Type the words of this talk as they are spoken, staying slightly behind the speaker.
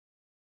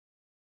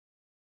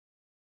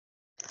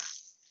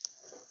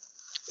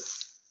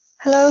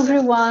Hello,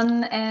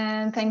 everyone,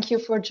 and thank you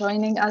for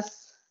joining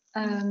us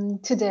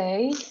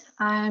today.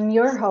 I'm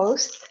your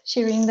host,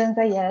 Shireen Ben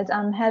Zayed.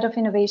 I'm Head of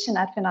Innovation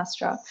at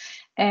Finastra,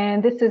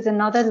 and this is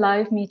another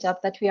live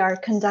meetup that we are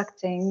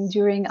conducting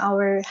during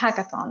our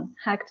hackathon,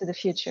 Hack to the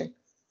Future.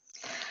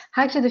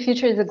 Hack to the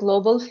Future is a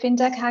global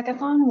fintech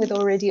hackathon with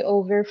already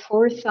over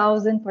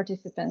 4,000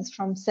 participants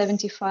from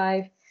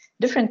 75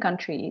 different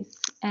countries,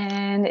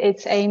 and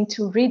it's aimed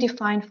to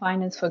redefine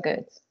finance for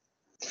good.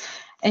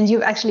 And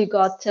you've actually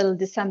got till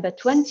December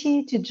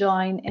 20 to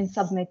join and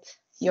submit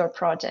your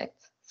project.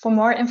 For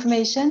more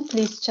information,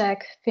 please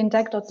check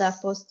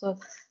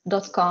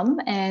fintech.davpost.com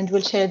and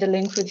we'll share the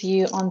link with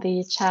you on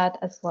the chat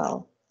as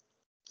well.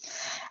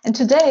 And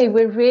today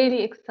we're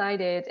really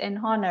excited and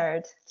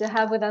honored to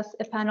have with us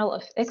a panel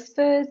of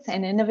experts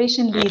and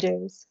innovation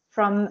leaders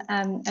from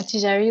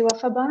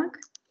Attijariwafa Bank,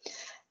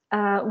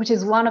 which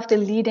is one of the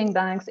leading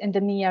banks in the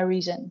MIA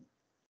region.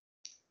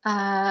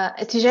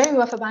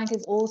 Attijariwafa Bank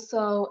is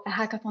also a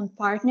hackathon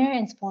partner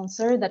and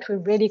sponsor that we're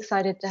really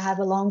excited to have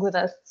along with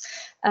us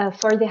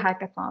for the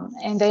hackathon.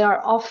 And they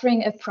are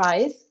offering a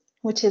prize,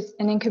 which is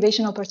an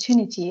incubation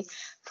opportunity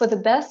for the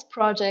best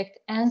project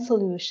and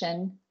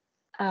solution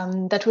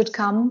that would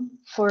come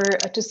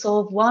to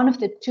solve one of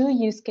the two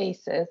use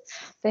cases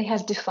they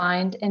have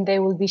defined and they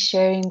will be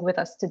sharing with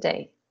us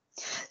today.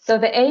 So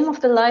the aim of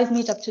the live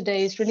meetup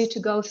today is really to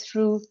go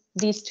through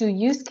these two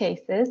use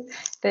cases.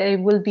 They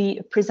will be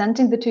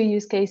presenting the two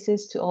use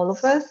cases to all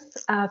of us.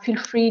 Feel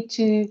free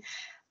to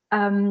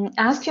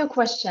ask your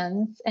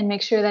questions and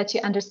make sure that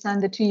you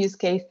understand the two use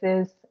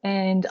cases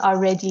and are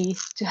ready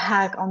to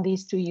hack on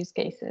these two use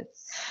cases.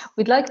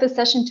 We'd like the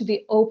session to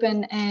be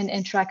open and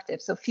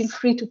interactive, so feel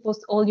free to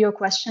post all your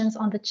questions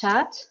on the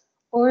chat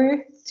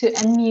or to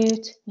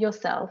unmute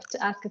yourself to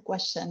ask a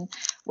question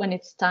when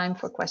it's time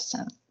for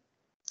questions.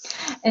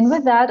 And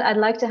with that, I'd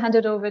like to hand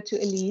it over to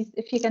Elise.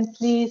 If you can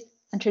please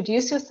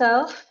introduce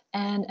yourself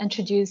and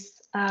introduce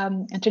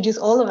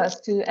all of us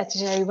to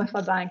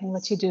Attijariwafa Bank and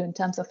what you do in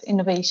terms of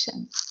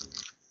innovation.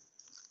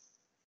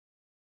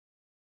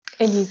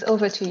 Elise,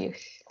 over to you.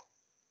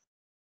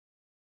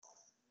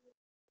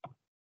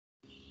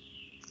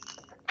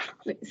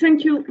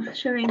 Thank you,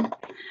 Shireen.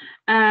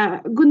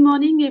 Good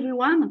morning,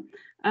 everyone.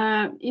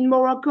 In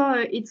Morocco,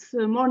 it's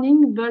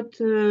morning, but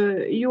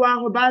you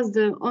are based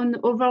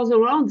over the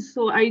world,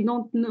 so I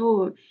don't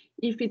know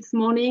if it's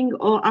morning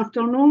or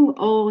afternoon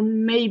or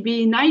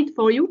maybe night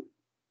for you.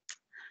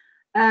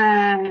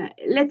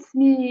 Let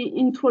me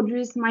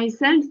introduce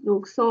myself.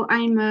 So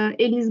I'm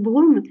Elise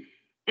Broom,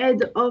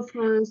 Head of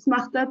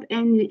Startup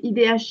and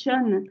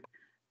Ideation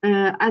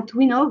at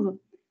Winov.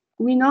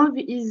 Winov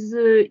is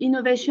the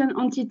innovation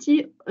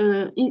entity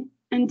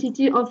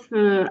of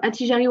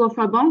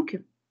Attijariwafa Bank.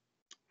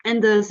 And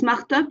the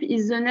Startup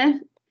is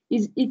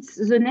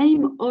the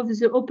name of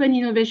the Open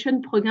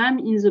Innovation Program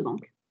in the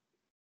bank.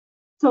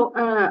 So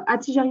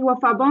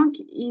Attijariwafa Bank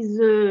is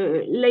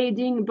a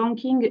leading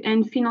banking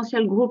and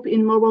financial group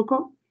in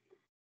Morocco.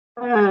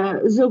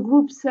 The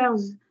group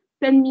serves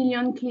 10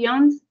 million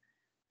clients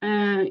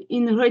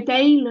in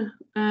retail,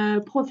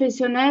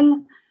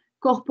 professional,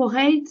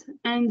 corporate,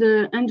 and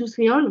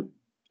institutional.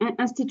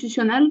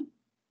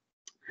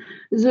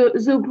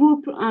 The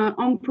group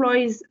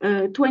employs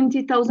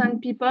 20,000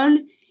 people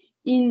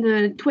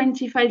in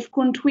 25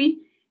 countries,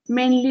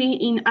 mainly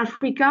in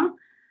Africa,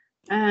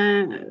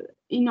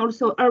 in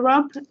also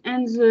Europe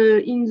and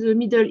in the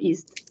Middle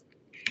East.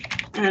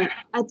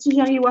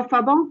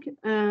 Attijariwafa Bank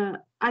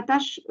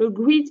attaches a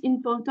great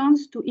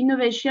importance to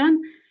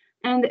innovation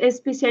and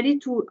especially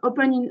to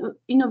open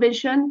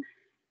innovation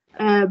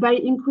by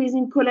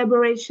increasing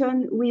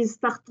collaboration with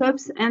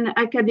startups and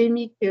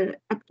academic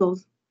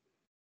actors.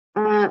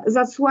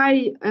 That's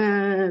why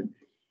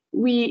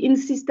we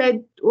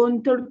insisted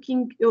on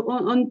taking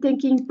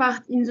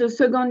part in the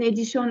second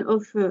edition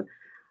of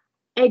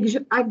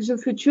Hack the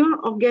Future,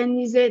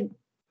 organized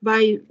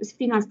by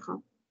Finastra.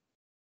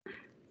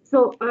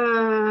 So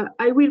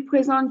I will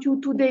present you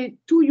today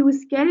two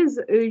use cases.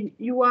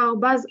 You are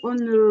based on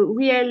the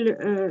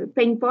real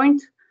pain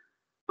point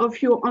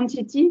of your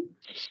entity,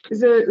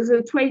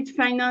 the trade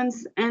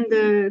finance and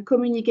the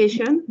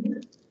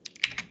communication.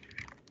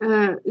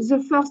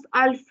 The first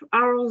half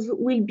hours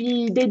will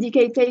be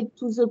dedicated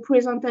to the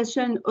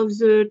presentation of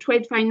the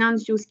trade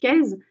finance use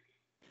case,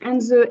 and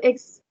the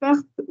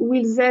expert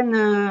will then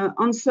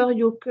answer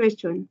your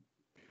question.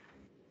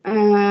 We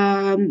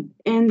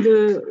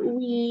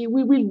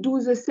will do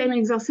the same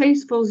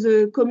exercise for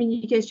the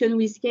communication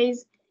use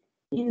case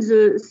in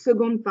the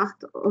second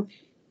part of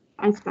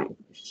time.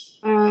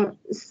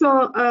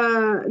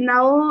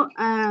 Now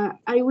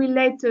I will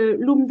let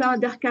Lumda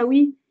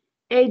Derkawi,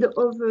 Head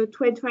of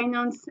Trade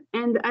Finance,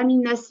 and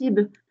Amin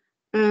Nassib,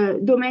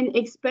 Domain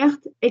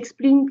Expert,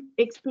 explain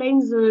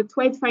the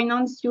trade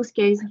finance use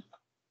case.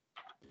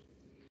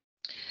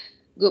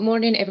 Good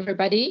morning,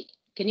 everybody.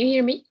 Can you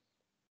hear me?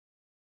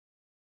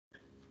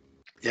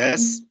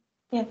 Yes.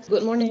 Yes.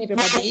 Good morning,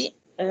 everybody.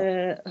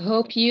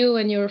 Hope you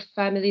and your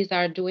families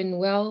are doing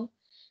well.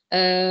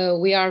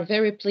 We are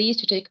very pleased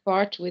to take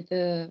part with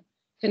the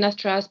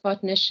Finastra's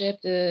partnership,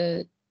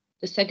 the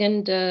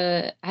second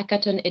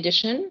hackathon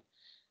edition,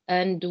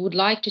 and would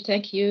like to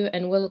thank you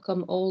and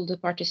welcome all the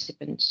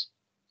participants.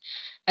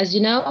 As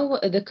you know,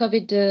 the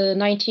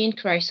COVID-19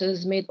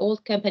 crisis made all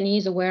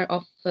companies aware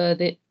of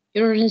the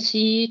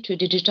urgency to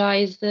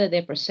digitize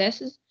their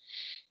processes,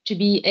 to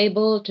be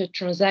able to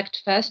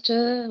transact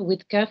faster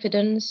with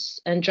confidence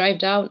and drive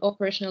down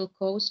operational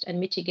costs and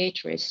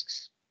mitigate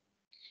risks.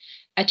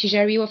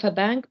 Attijariwafa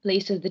Bank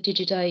places the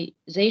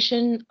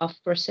digitization of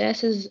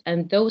processes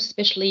and those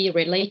specially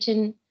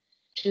relating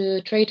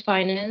to trade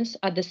finance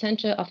at the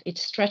center of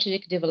its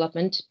strategic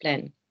development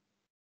plan.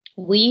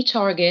 We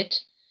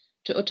target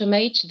to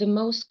automate the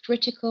most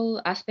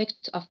critical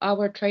aspects of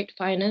our trade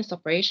finance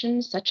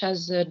operations, such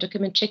as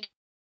document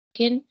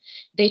checking,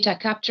 data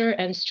capture,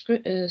 and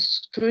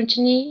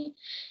scrutiny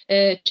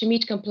to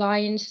meet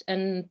compliance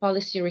and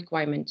policy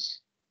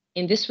requirements.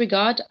 In this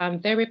regard,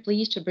 I'm very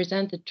pleased to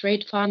present the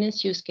trade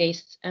finance use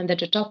case and the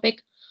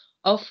topic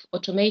of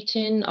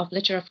automating of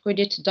letter of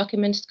credit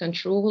documents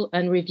control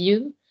and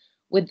review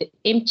with the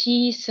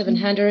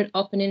MT700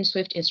 opening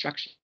Swift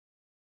instructions.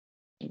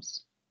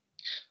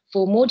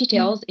 For more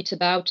details, it's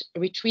about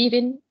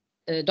retrieving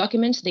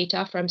documents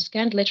data from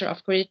scanned letter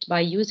of credit by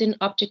using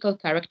optical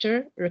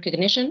character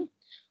recognition,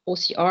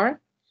 OCR.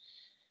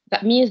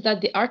 That means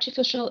that the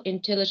artificial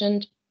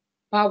intelligence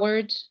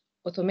powered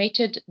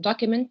automated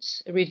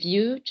documents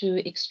review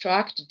to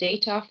extract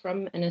data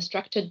from an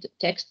instructed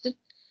text,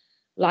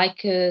 like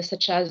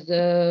such as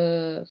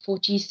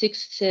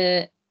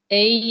 46A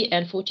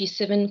and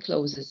 47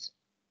 clauses,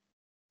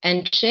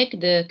 and check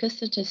the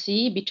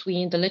consistency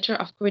between the letter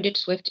of credit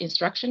Swift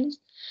instructions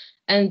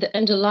and the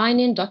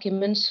underlying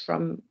documents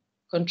from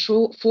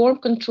form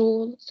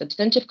control,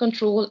 substantive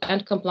control,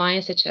 and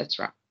compliance,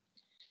 etc.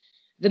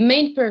 The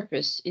main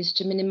purpose is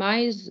to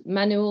minimize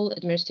manual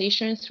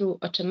administration through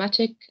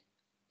automatic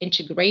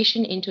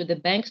integration into the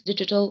bank's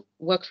digital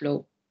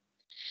workflow.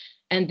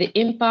 And the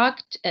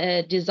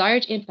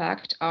desired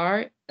impact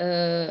are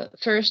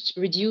first,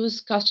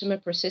 reduce customer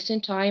processing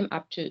time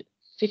up to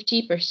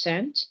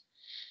 50%,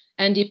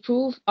 and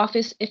improve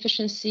office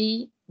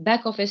efficiency,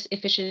 back office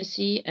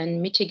efficiency,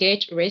 and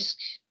mitigate risk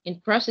in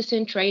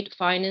processing trade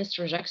finance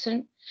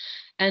transaction.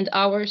 And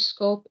our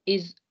scope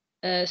is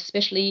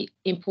especially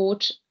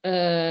import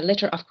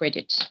letter of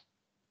credit.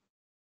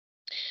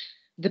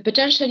 The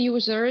potential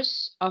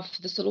users of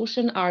the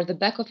solution are the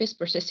back office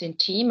processing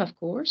team, of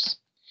course.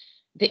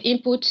 The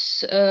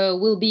inputs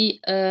will be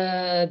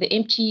the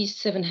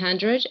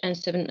MT700 and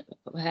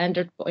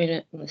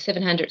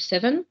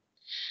 707,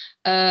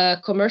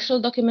 commercial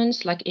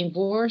documents like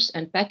invoice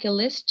and packet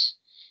list,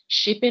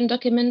 shipping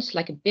documents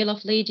like a bill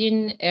of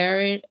lading,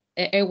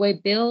 airway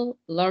bill,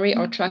 lorry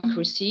or truck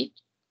receipt,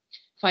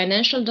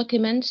 financial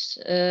documents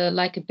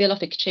like a bill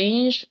of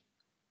exchange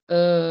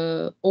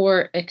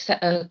or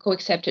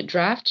co-accepted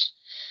draft,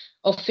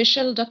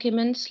 official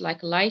documents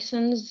like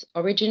license,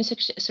 origin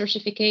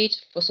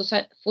certificate,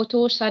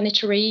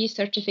 photosanitary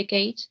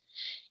certificate,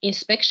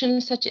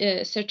 inspection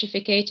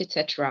certificate,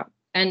 etc.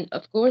 And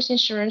of course,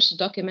 insurance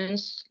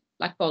documents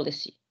like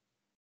policy.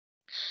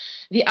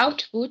 The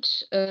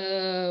output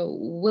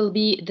will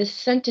be the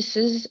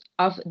synthesis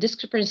of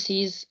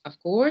discrepancies,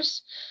 of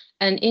course,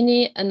 and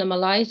any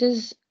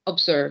anomalies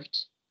observed.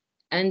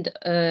 And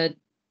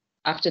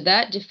after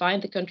that, define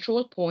the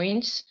control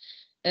points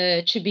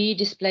to be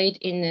displayed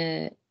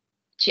in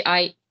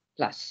TI+.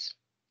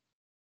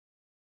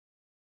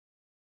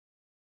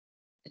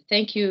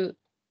 Thank you.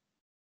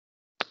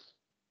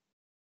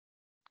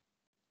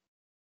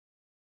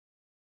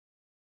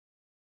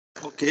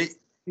 Okay,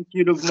 thank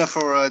you, Lubna,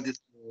 for this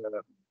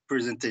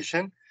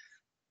presentation.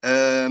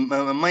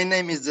 My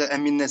name is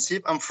Amin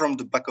Nassib. I'm from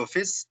the back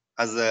office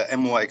as a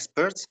MOI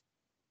expert.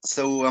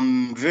 So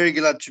I'm very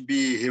glad to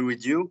be here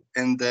with you,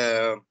 and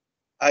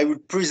I will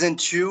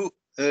present you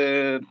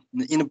in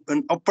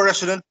an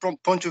operational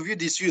point of view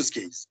this use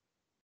case.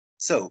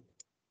 So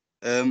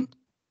on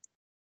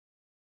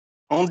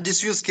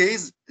this use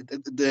case,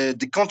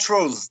 the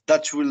controls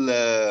that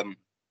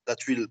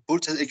will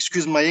put,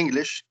 excuse my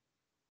English.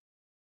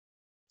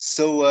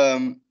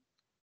 So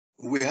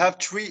we have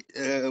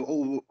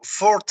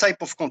four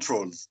type of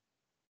controls.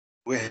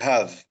 We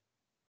have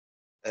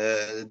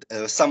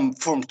some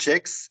form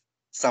checks,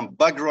 some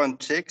background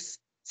checks,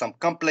 some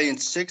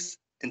compliance checks,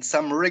 and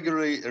some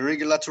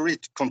regulatory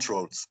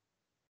controls.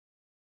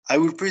 I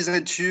will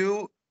present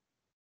you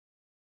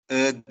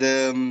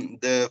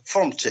the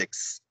form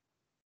checks.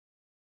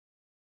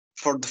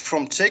 For the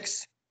form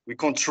checks, we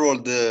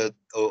control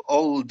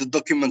all the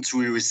documents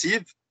we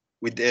receive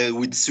with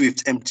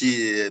Swift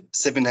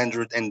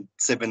MT700 and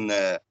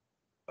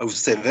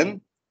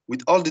 707,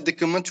 with all the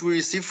documents we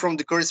receive from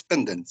the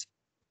correspondent.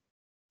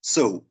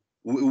 So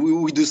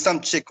we do some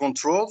check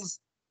controls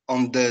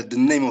on the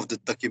name of the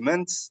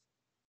documents,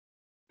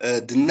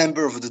 the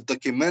number of the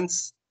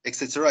documents,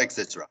 etc.,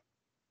 etc.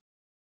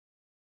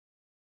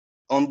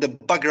 On the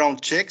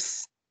background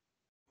checks,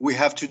 we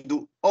have to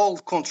do all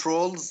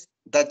controls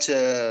that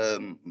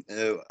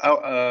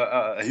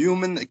a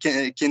human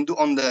can do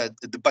on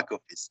the back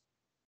office.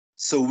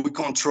 So we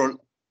control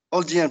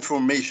all the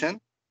information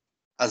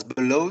as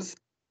below.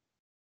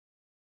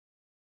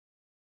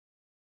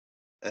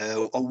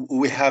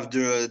 We have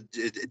the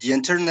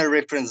internal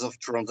reference of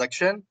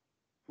transaction.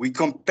 We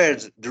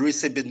compared the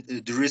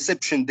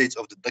reception dates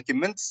of the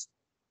documents,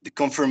 the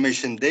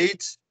confirmation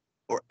date,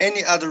 or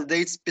any other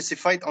date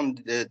specified on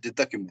the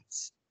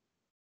documents.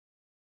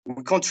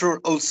 We control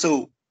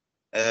also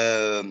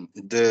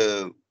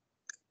the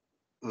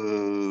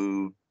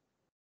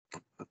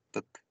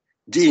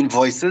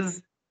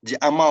invoices, the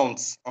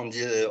amounts on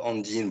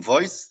the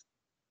invoice,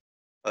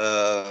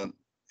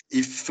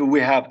 if we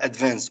have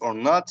advance or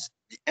not,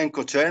 the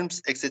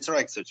Incoterms, etc.,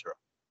 etc.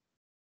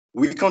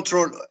 We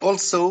control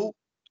also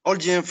all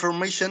the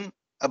information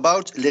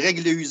about les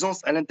règles et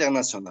usances à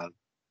l'international,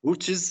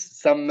 which is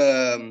some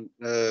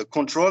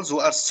controls who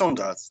are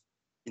standards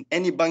in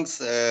any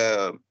banks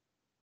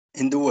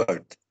in the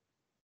world.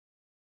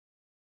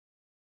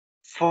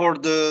 For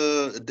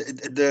the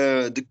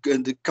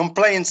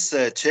compliance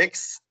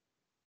checks,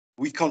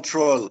 we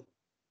control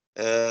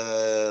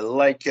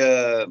like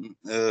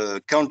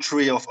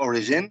country of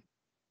origin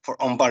for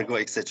embargo,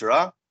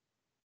 etc.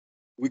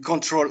 We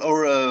control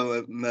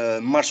our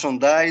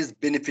merchandise,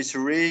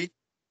 beneficiary,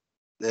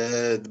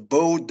 the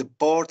boat, the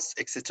ports,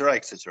 etc.,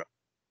 etc.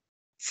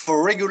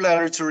 For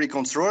regulatory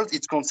control,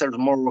 it concerns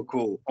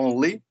Morocco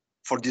only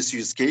for this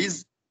use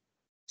case.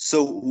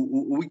 So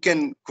we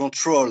can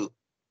control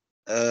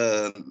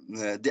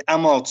the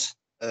amount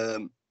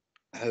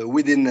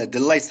within the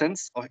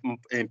license of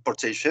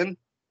importation,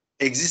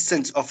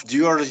 existence of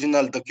the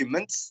original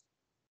documents,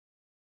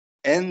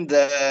 and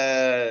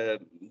the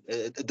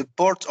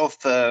port of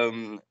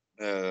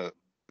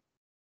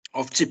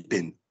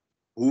shipping,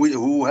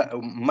 who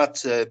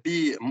must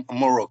be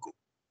Morocco.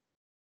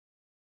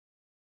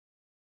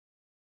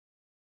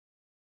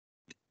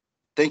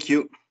 Thank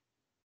you.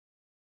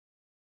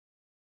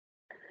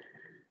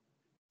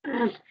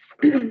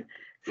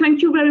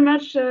 Thank you very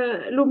much,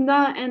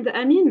 Lubna and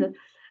Amin.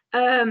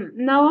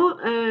 Now,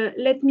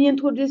 let me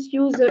introduce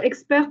you the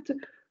expert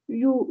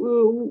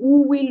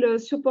who will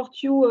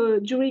support you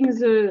during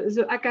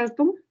the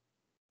hackathon.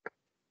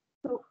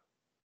 So,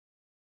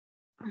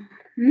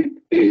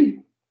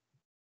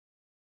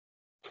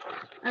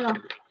 alors,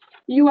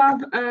 you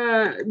have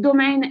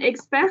domain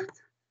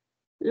experts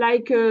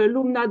like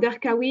Lubna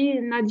Derkawi,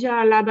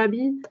 Nadia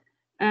Lababi,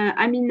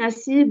 Amin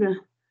Nassib,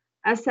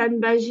 Hassan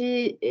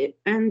Baji,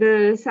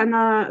 and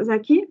Sana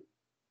Zaki.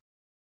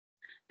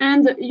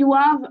 And you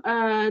have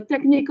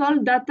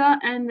technical data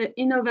and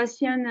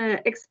innovation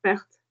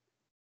experts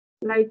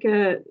like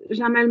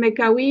Jamel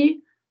Mekawi,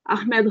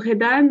 Ahmed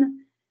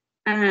Redan,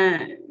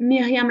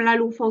 Myriam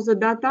Lalou for the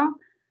data,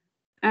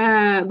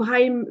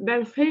 Brahim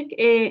Belfrik,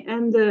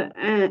 and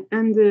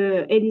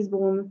Elise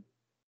Broom.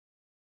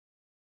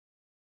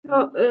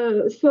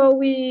 So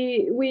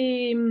we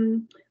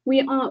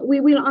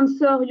will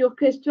answer your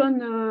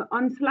question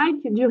on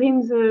slide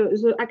during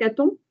the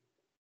hackathon.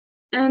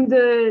 And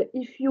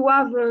if you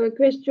have a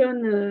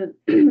question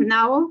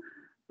now,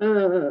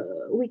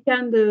 we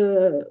can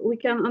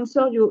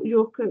answer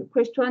your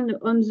question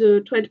on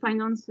the trade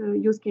finance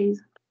use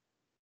case.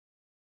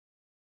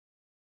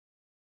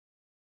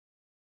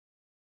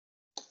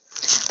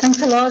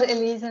 Thanks a lot,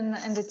 Elise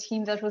and the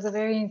team. That was a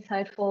very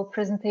insightful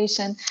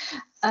presentation.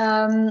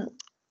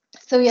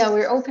 So yeah,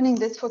 we're opening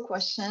this for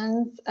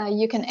questions.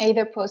 You can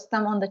either post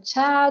them on the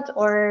chat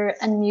or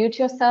unmute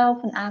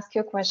yourself and ask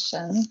your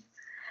question.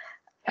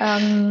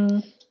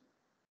 And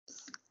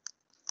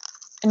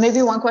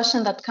maybe one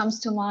question that comes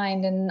to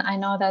mind, and I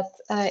know that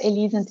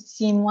Elise and the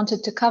team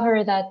wanted to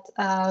cover that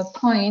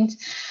point,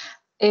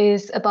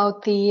 is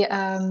about the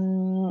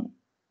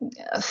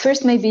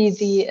first, maybe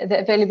the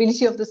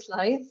availability of the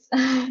slides.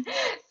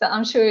 So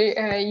I'm sure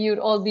you'd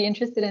all be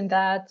interested in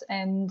that,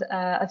 and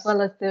as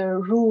well as the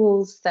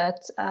rules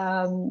that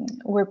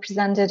were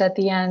presented at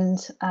the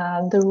end,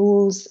 the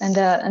rules and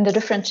the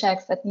different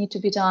checks that need to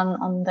be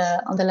done on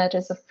the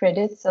letters of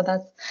credit. So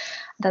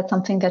that's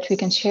something that we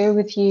can share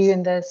with you,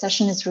 and the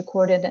session is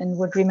recorded and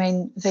would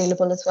remain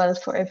available as well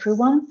for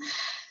everyone.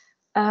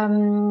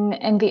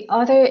 And the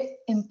other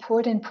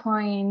important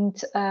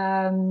point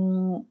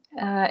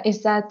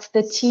is that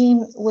the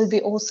team will be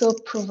also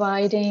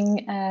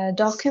providing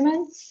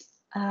documents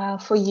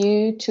for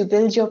you to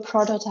build your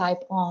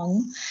prototype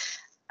on.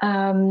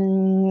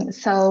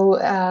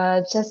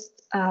 Just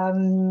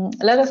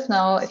let us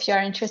know if you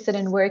are interested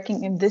in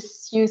working in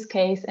this use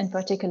case in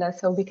particular,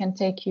 so we can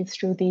take you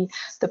through the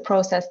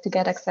process to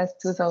get access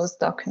to those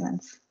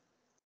documents.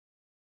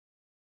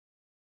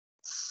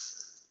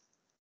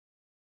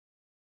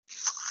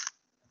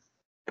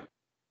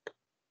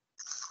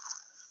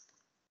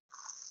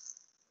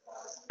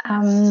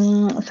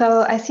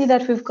 So I see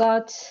that we've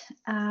got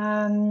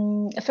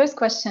a first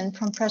question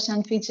from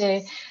Prashant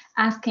Vijay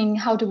asking,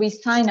 how do we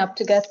sign up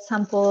to get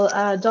sample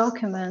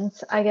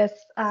documents? I guess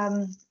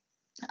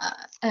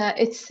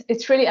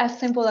It's really as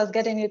simple as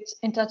getting it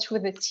in touch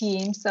with the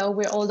team. So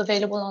we're all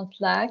available on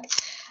Slack,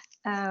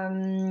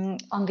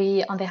 on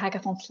the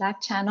Hackathon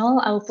Slack channel.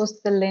 I will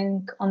post the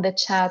link on the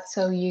chat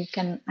so you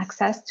can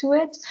access to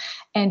it,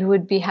 and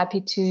would be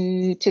happy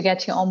to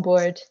get you on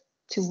board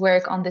to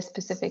work on this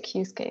specific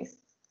use case.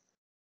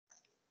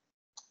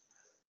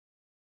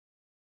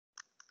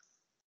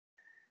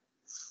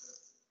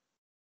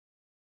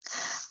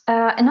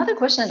 Another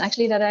question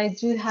actually that I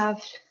do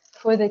have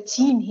for the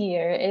team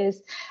here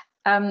is,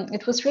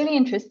 it was really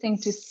interesting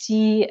to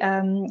see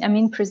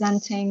Amin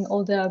presenting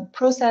all the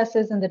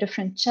processes and the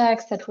different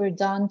checks that were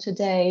done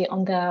today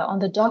on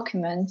the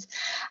document.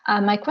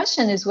 My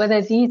question is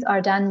whether these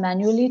are done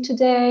manually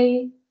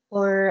today,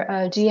 or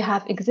do you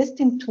have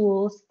existing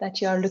tools that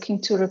you are looking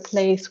to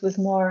replace with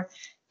more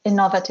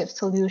innovative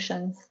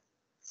solutions?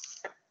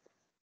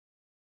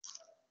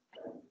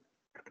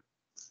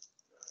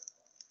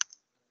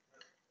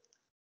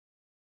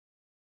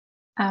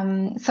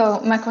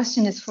 So my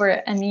question is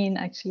for Amin,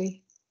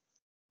 actually.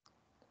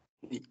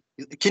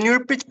 Can you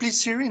repeat, please,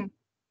 Shirin?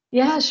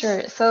 Yeah,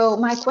 sure. So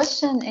my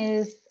question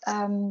is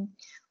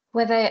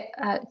whether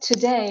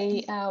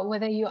today,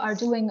 whether you are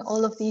doing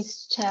all of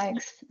these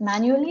checks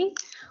manually,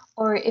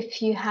 or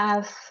if you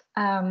have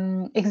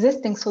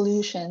existing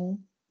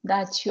solution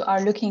that you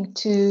are looking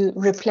to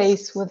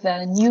replace with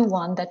a new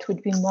one that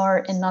would be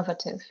more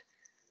innovative.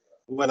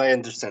 Well, I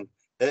understand.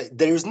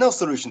 There is no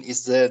solution.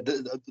 It's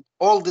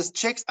all these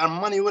checks are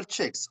manual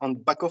checks on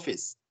back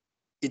office.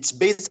 It's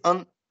based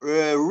on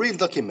real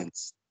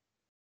documents.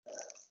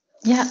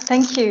 Yeah,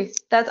 thank you.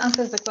 That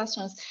answers the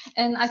questions.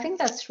 And I think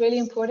that's really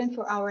important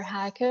for our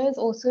hackers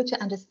also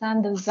to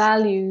understand the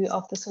value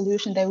of the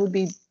solution they will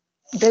be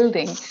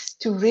building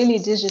to really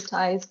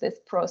digitize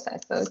this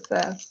process. So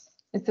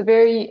it's a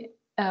very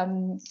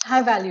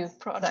high value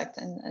product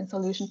and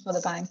solution for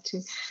the bank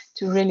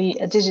to really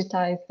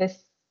digitize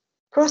this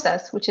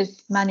process, which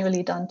is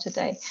manually done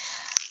today.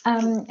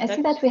 I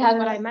see that we have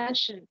what I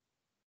mentioned.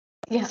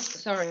 Yeah.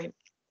 Sorry.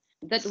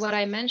 That's what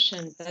I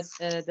mentioned,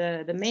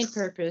 that the main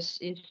purpose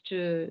is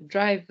to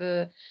drive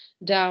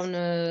down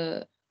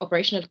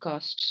operational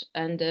costs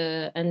and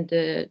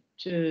to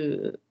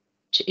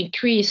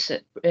increase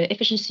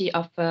efficiency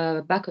of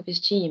back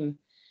office team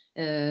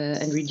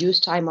and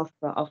reduce time of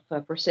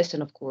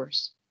processing, of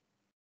course.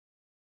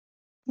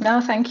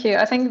 No, thank you.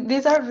 I think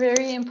these are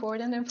very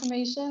important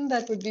information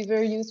that would be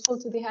very useful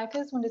to the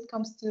hackers when it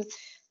comes to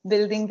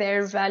building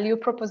their value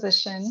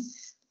proposition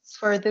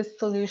for this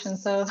solution.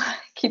 So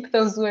keep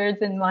those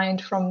words in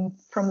mind from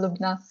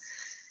Lubna.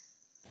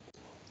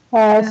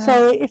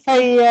 So if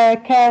I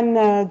can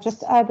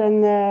just add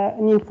an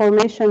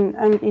information,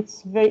 and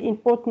it's very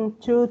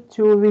important too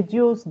to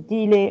reduce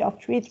delay of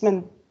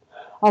treatment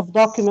of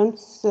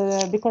documents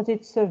because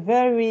it's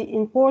very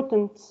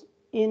important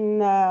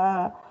in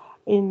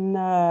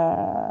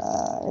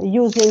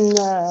using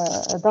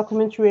a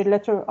documentary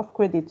letter of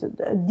credit.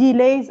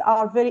 Delays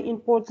are very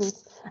important,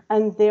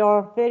 and they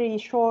are very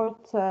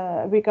short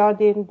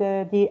regarding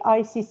the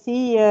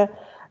ICC.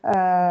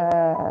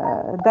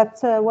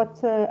 That's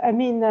what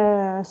Amin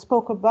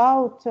spoke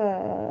about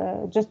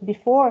just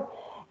before,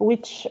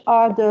 which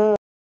are the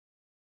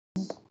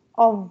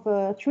of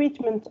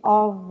treatment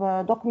of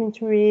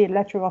documentary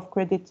letter of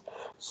credit.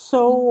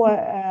 So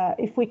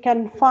if we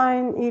can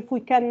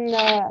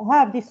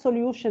have this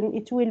solution,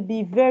 it will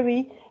be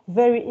very,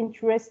 very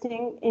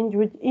interesting in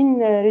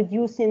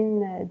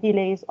reducing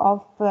delays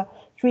of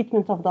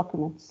treatment of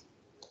documents.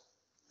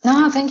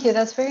 No, thank you.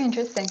 That's very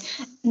interesting.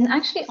 And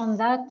actually, on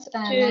that,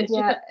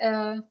 Nadia,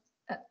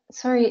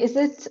 sorry, is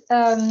it?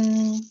 Are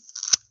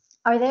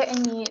there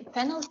any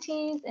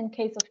penalties in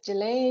case of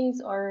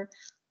delays, or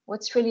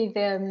what's really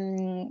the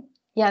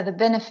the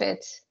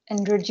benefit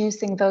in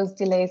reducing those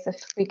delays?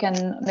 If we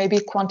can maybe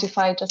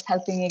quantify, just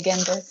helping again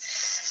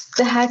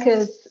the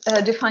hackers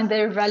define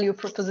their value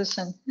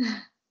proposition.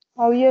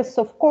 Oh yes,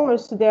 of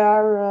course. There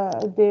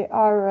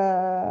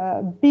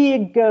are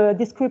big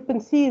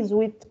discrepancies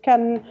which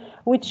can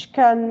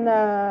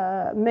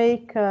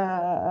make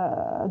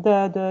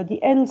the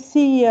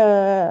LC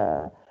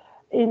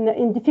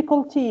in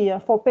difficulty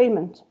for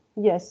payment.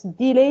 Yes,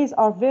 delays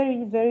are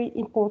very, very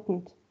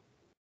important.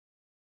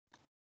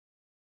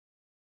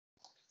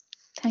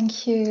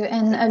 Thank you.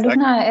 And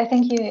Lubna, I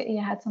think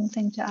you had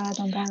something to add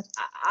on that.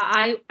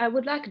 I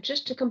would like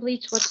just to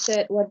complete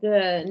what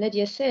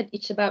Nadia said.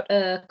 It's about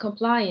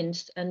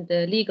compliance and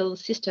the legal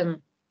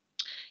system.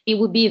 It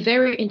would be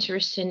very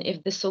interesting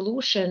if the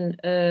solution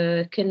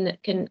can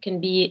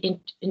be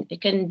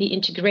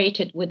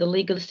integrated with the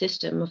legal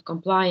system of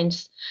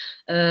compliance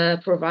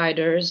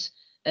providers,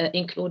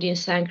 including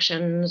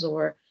sanctions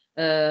or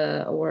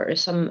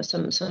some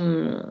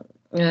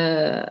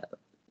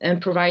and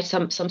provide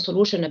some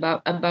solution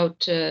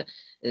about the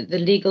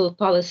legal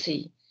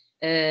policy.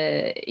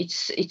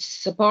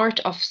 It's a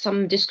part of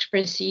some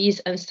discrepancies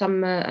and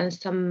some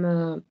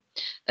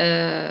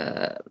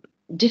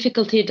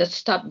difficulty that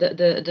stop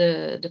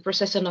the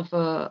processing of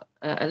a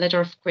letter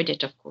of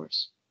credit, of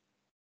course.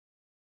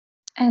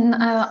 And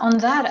on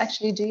that,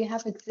 actually, do you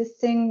have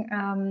existing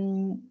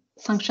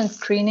sanction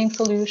screening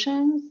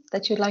solutions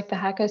that you'd like the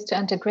hackers to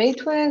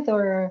integrate with,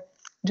 or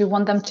do you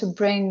want them to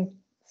bring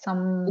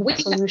some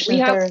solutions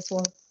there as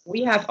well?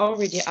 We have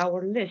already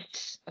our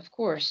lists, of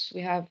course.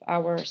 We have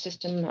our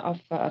system of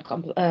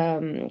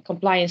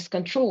compliance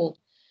control.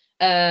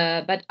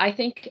 But I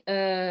think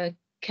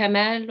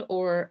Kamal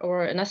or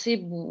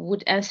Nasib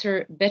would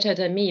answer better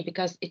than me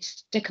because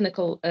it's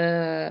technical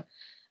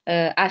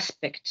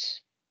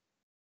aspect.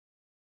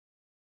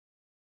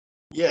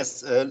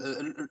 Yes,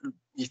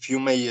 if you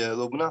may,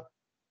 Lubna,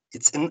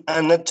 it's an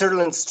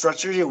internal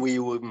strategy.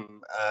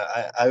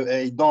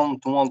 I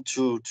don't want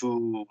to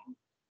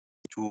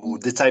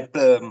type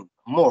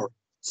more.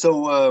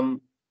 So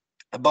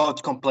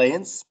about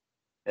compliance,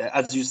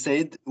 as you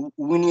said,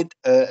 we need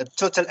a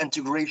total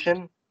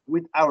integration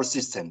with our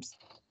systems.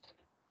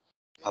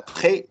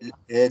 Après,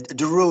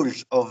 the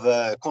rules of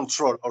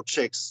control or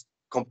checks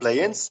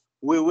compliance,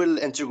 we will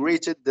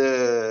integrate it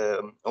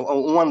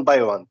one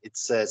by one.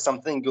 It's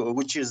something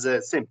which is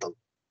simple.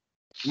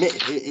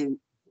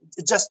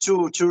 Just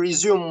to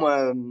resume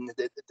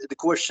the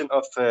question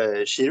of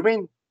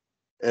Shirin,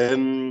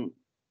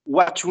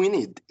 what we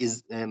need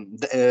is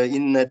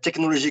in a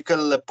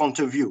technological point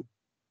of view,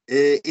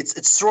 it's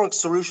a strong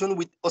solution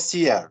with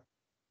OCR,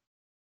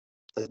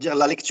 c'est-à-dire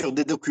la lecture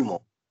des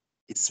documents.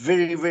 It's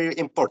very, very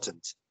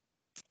important.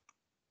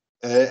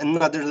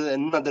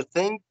 Another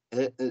thing,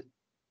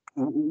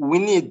 we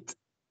need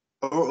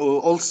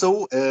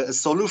also a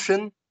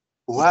solution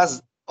who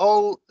has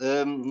all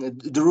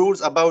the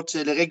rules about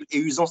les règles et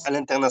usances à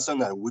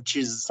l'international, which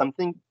is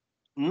something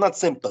not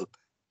simple.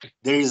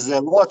 There is a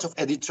lot of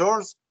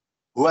editors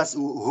who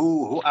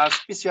are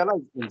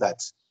specialized in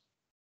that.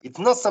 It's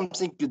not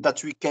something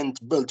that we can't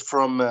build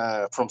from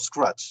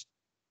scratch,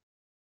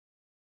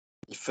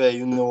 if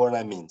you know what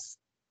I mean.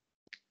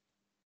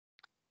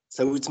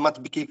 So it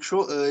might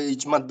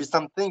be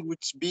something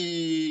which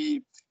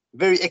be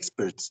very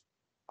expert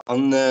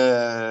on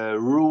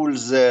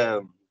rules,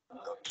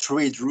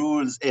 trade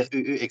rules,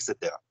 REE,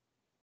 etc.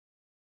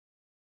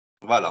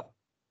 Voilà.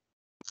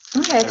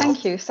 Okay,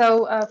 thank you.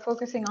 So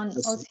focusing on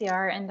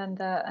OCR and then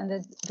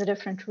the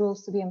different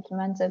rules to be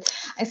implemented.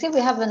 I see we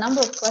have a number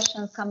of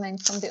questions coming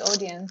from the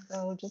audience,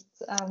 so just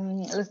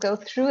let's go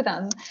through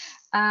them.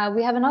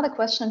 We have another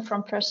question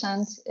from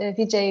Prashant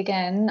Vijay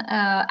again,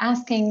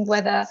 asking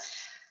whether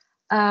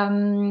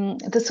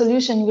the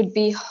solution would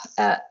be,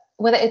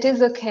 whether it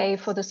is okay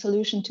for the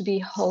solution to be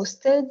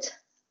hosted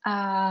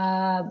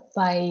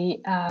by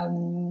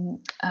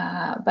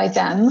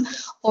them,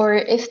 or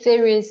if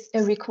there is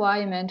a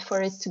requirement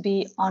for it to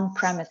be on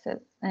premises.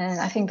 And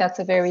I think that's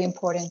a very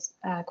important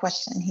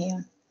question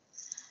here.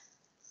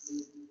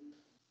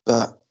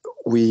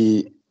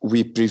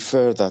 We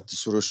prefer that the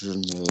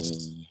solution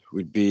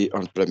will be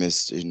on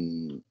premise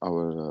in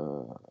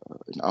our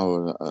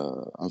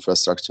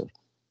infrastructure.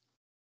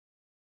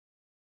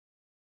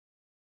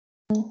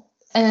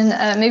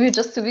 And maybe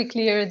just to be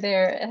clear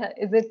there,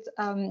 is it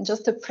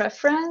just a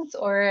preference,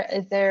 or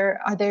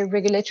are there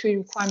regulatory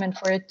requirement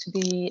for it to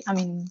be, I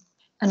mean,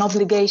 an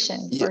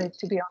obligation for it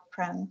to be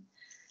on-prem?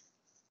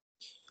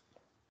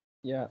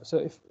 Yeah,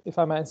 so if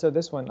I may answer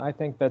this one, I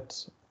think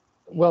that,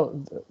 well,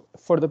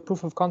 for the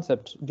proof of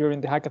concept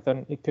during the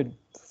hackathon, it could,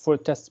 for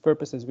test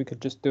purposes, we could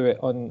just do it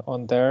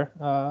on their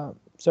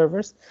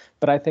servers.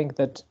 But I think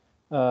that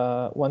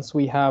once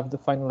we have the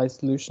finalized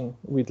solution,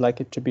 we'd like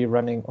it to be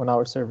running on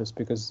our service,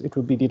 because it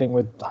will be dealing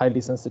with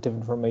highly sensitive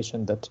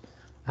information that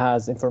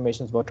has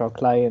information about our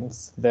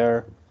clients,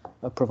 their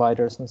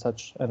providers and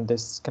such. And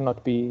this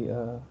cannot be,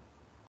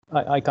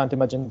 I can't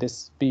imagine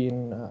this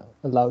being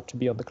allowed to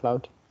be on the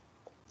cloud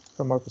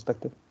from our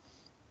perspective.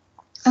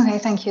 Okay,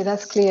 thank you.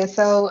 That's clear.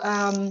 So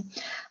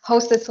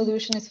hosted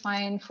solution is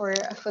fine for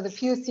the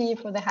POC,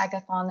 for the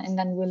hackathon, and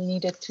then we'll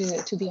need it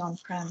to be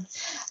on-prem.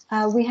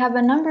 We have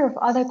a number of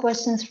other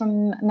questions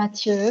from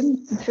Mathieu.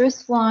 The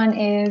first one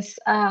is,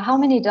 how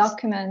many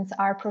documents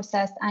are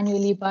processed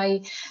annually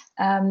by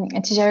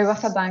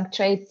Attijariwafa Bank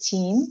trade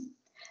team?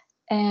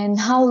 And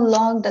how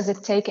long does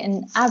it take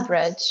in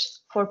average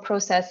for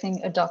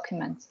processing a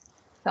document?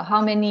 So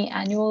how many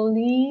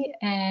annually,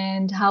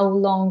 and how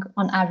long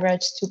on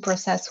average to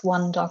process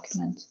one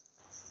document?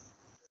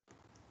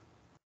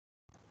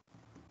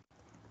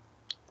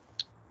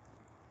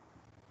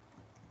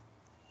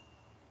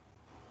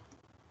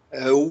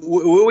 We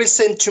will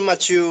send to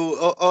Matthew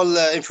all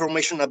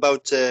information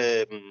about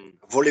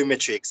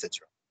volumetry,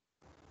 etc.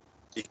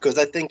 Because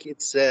I think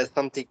it's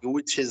something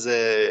which is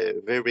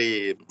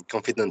very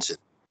confidential.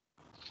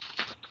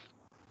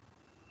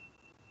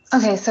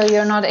 Okay, so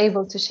you're not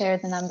able to share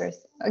the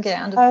numbers. Okay,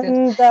 understood.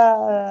 And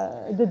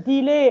the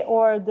delay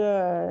or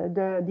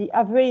the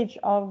average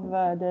of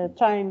the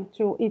time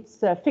to,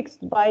 it's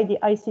fixed by the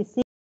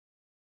ICC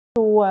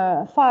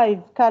to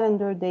 5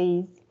 calendar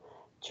days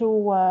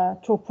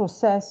to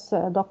process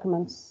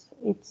documents.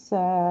 It's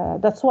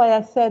that's why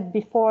I said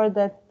before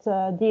that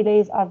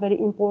delays are very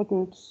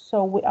important.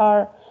 So we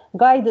are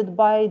guided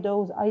by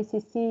those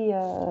ICC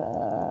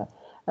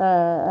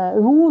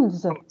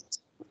rules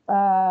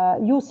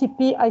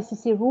UCP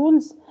ICC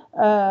rules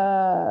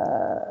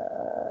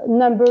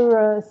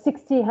number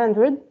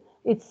 6000.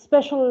 It's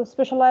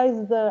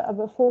specialized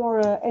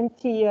for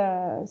MT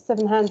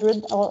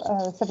 700 or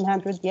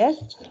 700,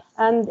 yes,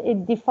 and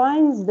it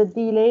defines the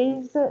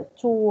delays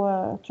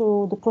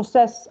to the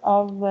process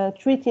of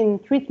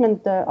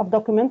treatment of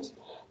documents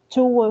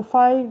to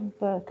 5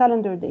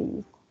 calendar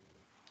days.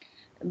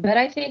 But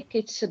I think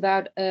it's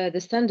about the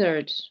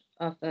standard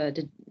of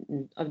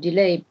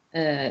delay,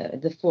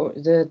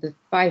 the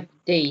 5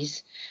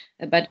 days.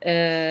 But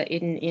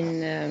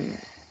in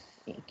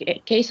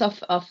case of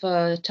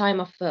time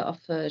of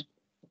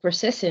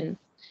processing,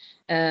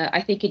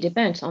 I think it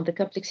depends on the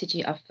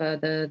complexity of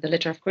the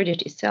letter of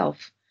credit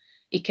itself.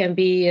 It can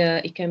be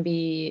a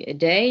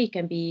day, it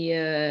can be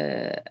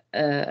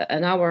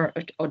an hour,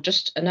 or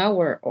just an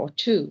hour or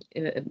two.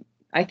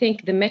 I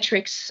think the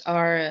metrics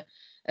are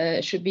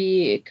should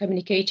be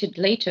communicated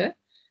later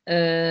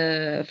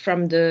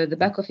from the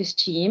back office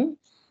team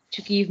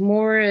to give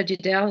more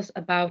details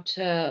about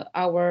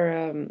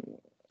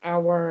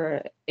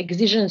our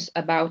exigence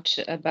about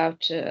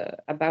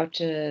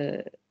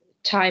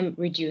time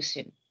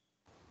reducing.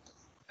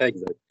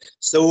 Exactly.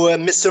 So,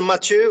 Mr.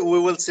 Mathieu, we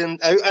will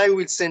send. I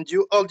will send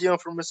you all the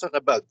information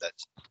about that.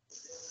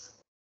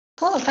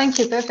 Cool, thank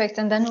you, perfect.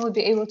 And then we'll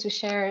be able to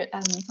share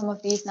some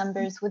of these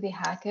numbers with the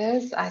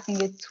hackers. I think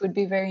it would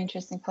be very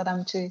interesting for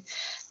them to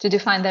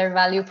define their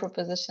value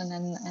proposition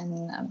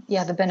and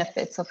yeah, the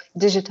benefits of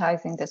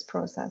digitizing this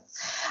process.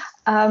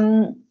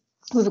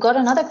 We've got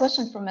another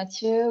question from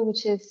Mathieu,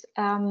 which is,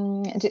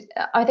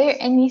 are there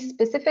any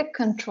specific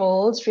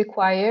controls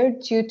required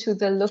due to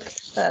the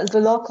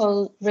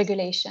local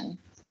regulation?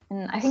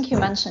 And I think you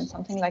mentioned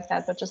something like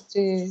that, but just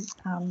to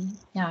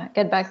yeah,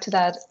 get back to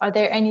that, are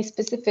there any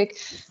specific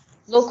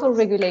local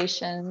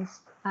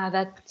regulations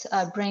that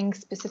bring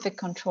specific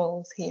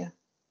controls here?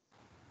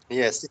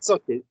 Yes, it's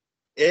okay.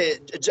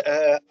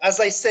 As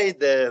I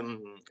said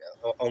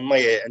on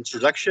my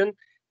introduction,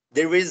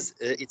 there is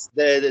it's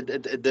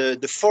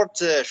the fourth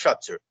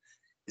chapter.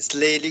 It's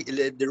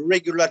the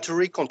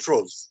regulatory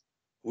controls,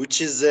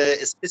 which is a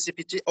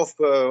specificity of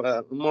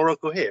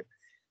Morocco here.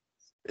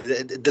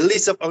 The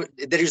list of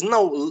there is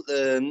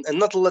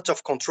not a lot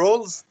of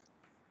controls,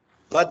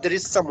 but there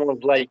is someone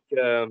like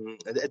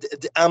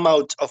the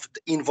amount of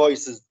the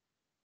invoices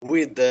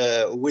with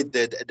the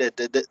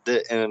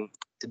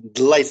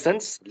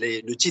license,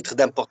 le titre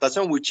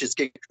d'importation, which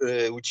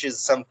is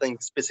something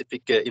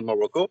specific in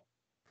Morocco.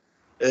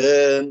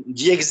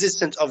 The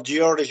existence of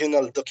the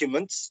original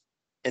documents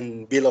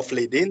and bill of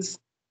ladings,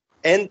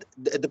 and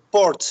the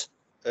port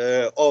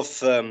of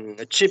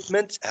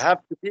shipment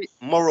have to be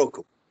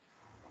Morocco.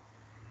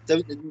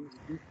 So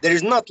there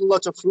is not a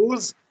lot of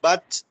rules,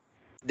 but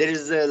there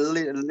is a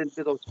little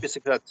bit of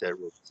specific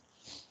rules.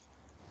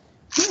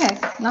 Okay,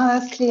 no,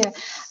 that's clear.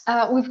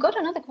 We've got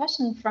another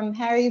question from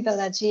Harry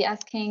Balaji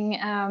asking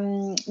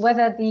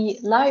whether the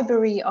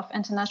library of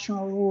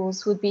international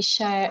rules would be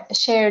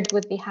shared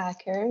with the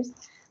hackers,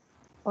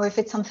 or if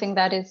it's something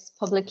that is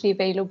publicly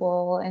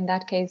available. In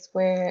that case,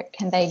 where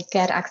can they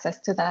get access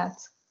to that?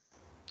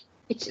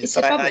 It's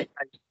a public.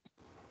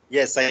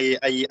 Yes, I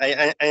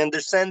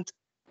understand.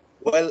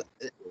 Well,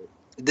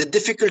 the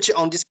difficulty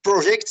on this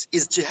project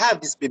is to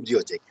have this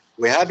bibliothèque.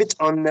 We have it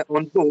on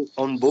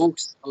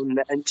books, on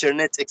the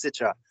internet,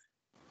 etc.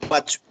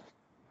 But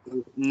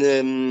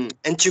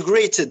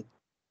integrated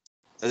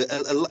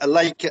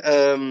like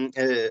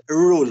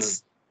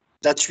rules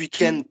that we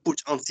can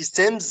put on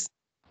systems,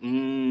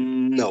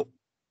 no.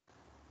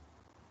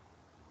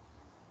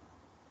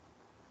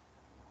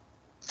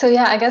 So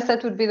yeah, I guess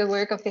that would be the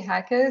work of the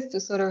hackers to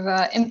sort of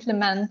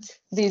implement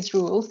these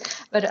rules.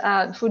 But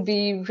it would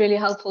be really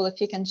helpful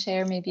if you can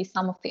share maybe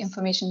some of the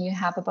information you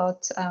have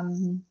about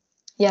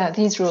yeah,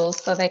 these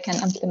rules so they can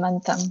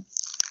implement them.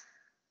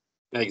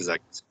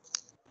 Exact.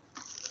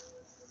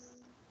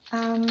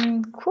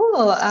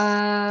 Cool.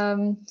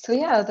 So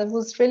yeah, there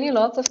was really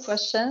lots of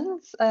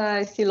questions.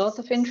 I see lots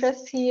of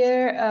interest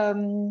here.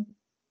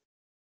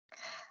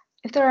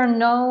 If there are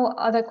no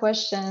other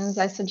questions,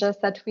 I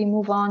suggest that we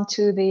move on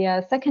to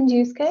the second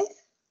use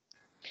case.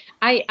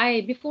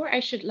 Before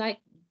I should like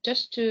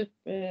just to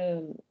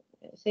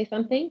say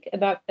something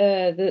about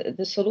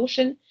the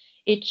solution.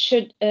 It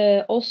should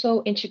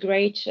also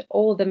integrate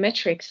all the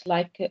metrics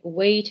like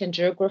weight and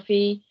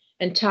geography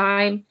and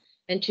time,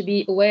 and to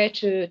be aware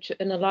to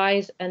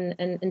analyze and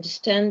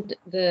understand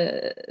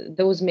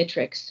those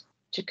metrics,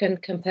 to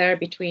compare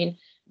between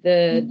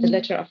the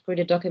letter of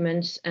credit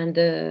documents and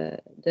the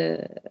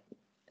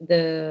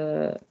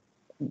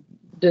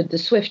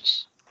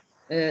SWIFT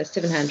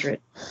 700.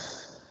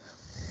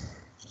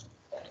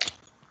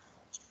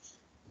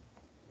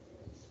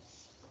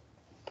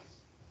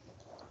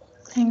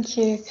 Thank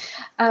you.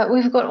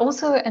 We've got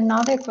also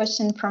another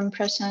question from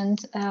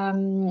Prashant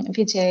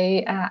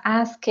Vijay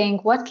asking,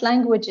 what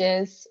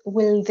languages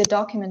will the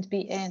document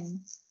be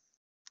in?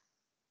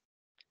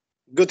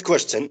 Good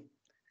question.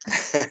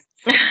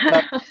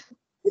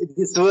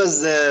 This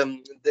was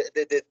the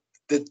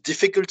the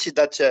difficulty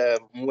that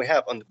we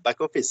have on the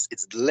back office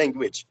is the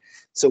language.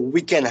 So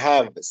we can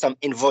have some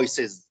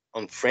invoices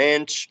on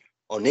French,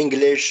 on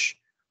English,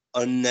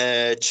 on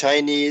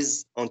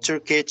Chinese, on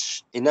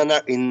Turkish, in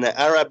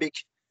Arabic.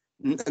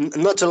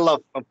 Not a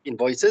lot of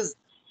invoices,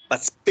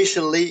 but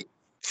especially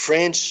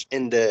French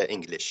and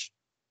English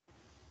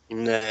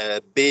in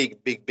a big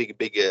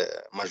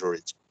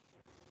majority.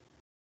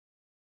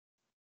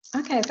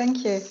 Okay,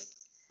 thank you.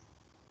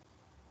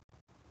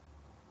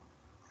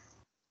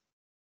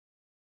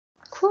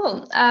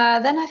 Cool.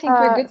 Then I think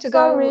we're good to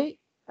go.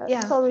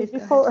 Yeah, sorry.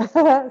 Before,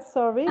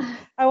 sorry,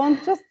 I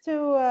want just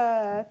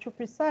to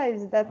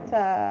precise that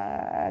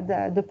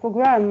the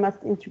program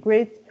must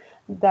integrate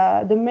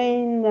the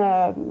main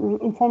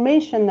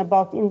information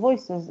about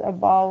invoices,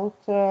 about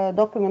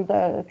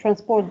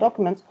transport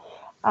documents.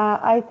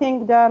 I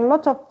think there are a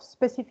lot of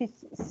specific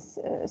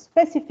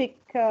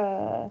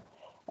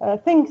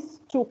things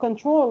to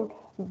control,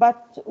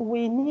 but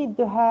we need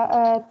to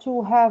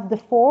have the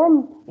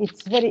form.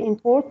 It's very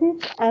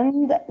important,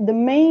 and the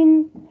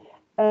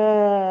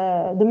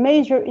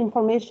major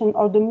information,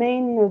 or the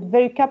main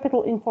very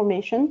capital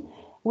information.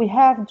 We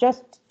have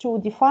just to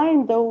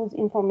define those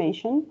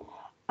information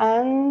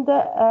and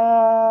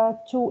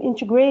to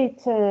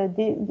integrate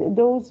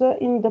those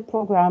in the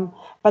program.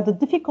 But the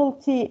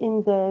difficulty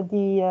in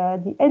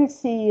the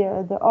LC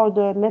or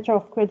the letter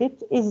of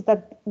credit is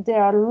that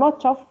there are a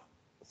lot of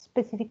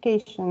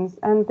specifications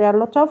and there are a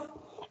lot of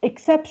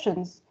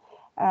exceptions.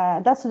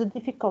 That's the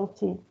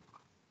difficulty.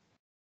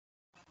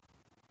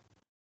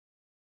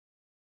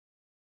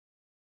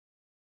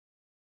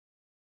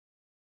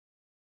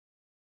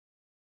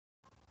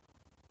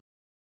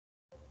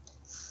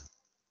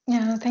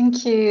 Yeah,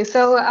 thank you.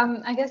 So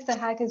I guess the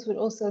hackers would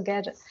also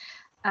get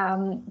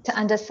to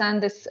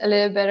understand this a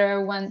little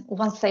better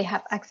once they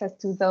have access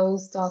to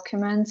those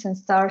documents and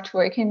start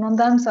working on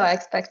them. So I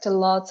expect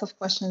lots of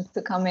questions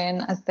to come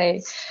in as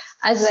they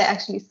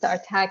actually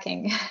start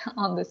hacking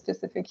on this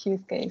specific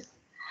use case.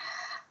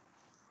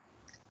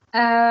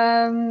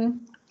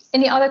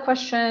 Any other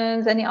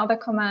questions? Any other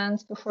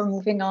comments before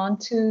moving on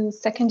to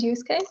second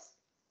use case?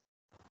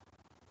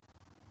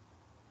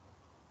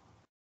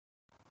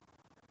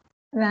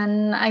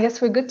 Then I guess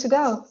we're good to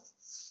go.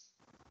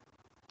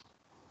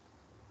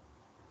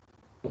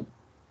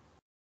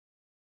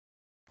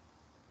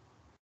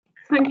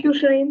 Thank you,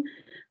 Shireen.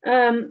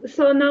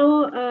 So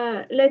now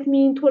let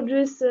me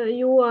introduce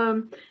you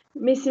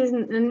Mrs.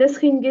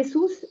 Nesrine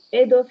Gessous,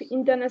 Head of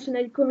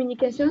International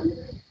Communication,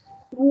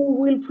 who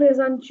will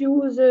present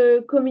you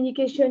the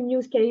communication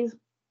use case.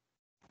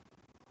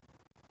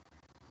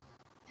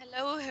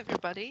 Hello,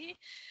 everybody.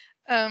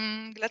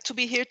 Glad to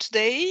be here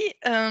today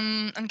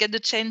and get the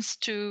chance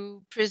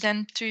to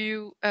present to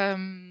you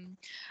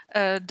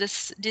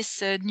this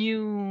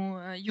new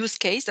use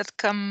case that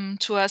come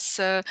to us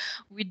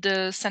with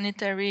the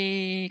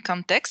sanitary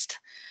context.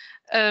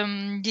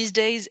 These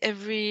days,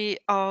 every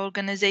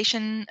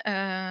organization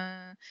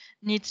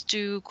needs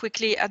to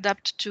quickly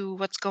adapt to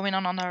what's going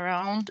on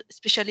around,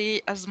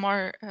 especially as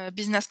more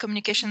business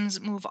communications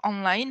move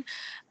online,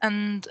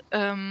 and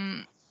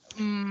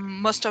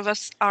most of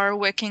us are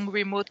working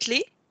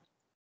remotely.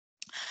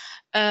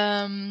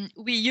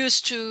 We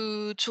used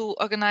to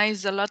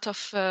organize a lot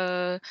of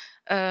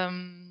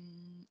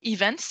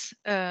events,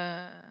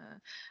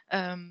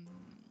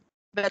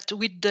 but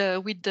with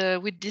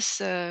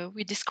this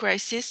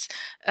crisis,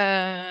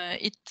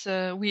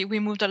 we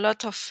moved a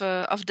lot of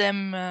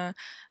them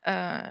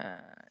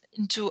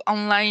into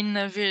online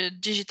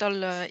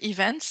digital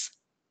events.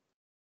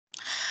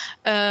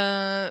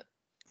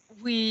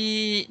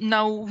 We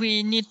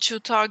need to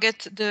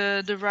target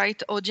the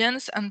right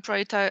audience and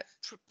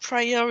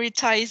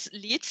prioritize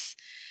leads,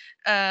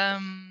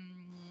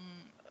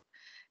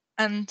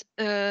 and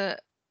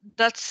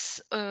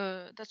that's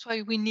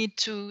why we need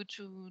to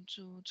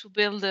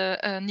build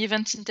an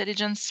event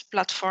intelligence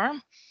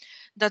platform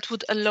that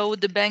would allow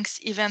the bank's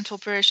event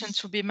operation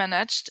to be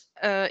managed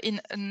in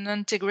an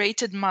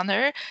integrated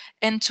manner,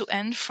 end to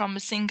end, from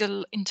a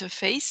single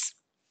interface.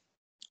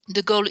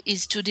 The goal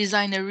is to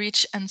design a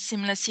rich and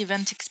seamless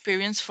event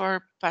experience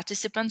for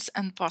participants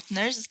and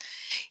partners.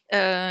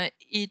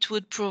 It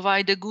would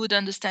provide a good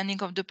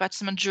understanding of the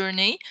participant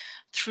journey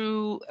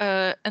through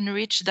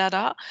enriched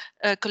data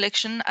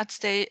collection at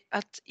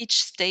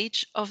each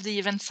stage of the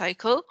event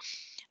cycle.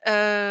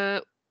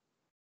 Event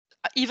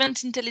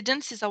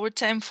intelligence is our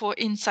term for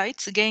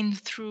insights gained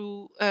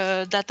through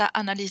data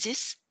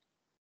analysis.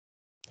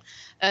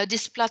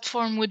 This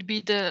platform would be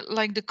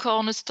the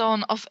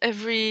cornerstone of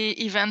every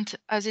event,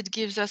 as it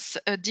gives us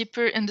a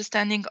deeper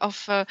understanding of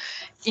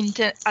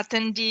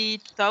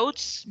attendee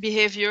thoughts,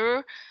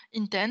 behavior,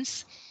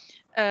 intents,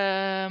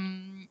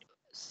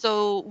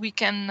 so we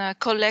can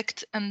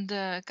collect and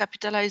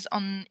capitalize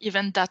on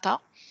event data.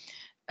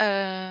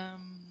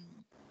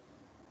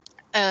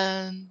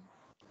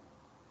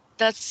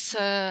 That's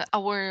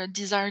our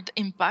desired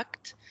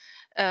impact.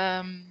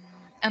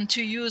 And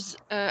to use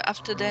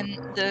after then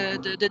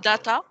the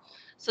data,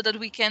 so that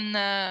we can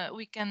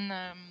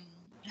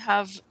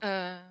have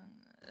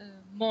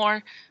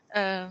more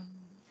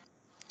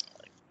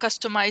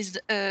customized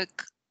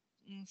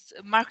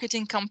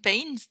marketing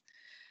campaigns.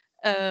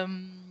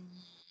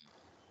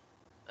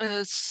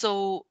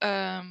 So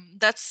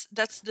that's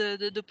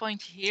the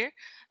point here.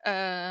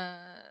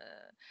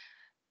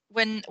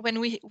 When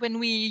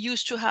we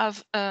used to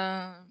have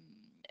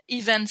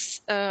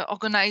events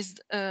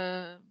organized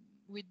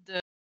with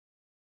the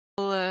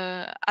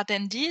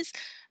attendees,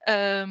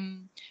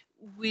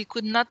 we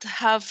could not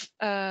have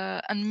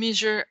and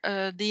measure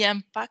the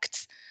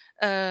impact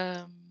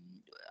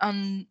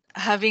on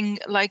having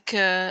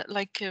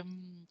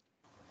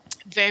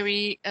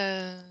very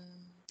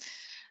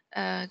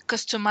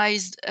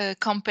customized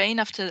campaign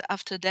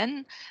after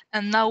then.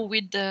 And now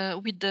with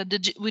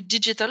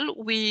digital,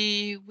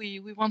 we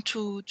want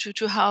to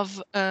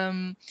have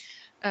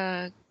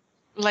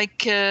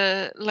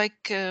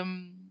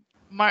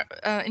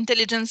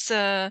intelligence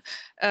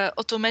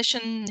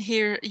automation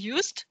here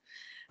used.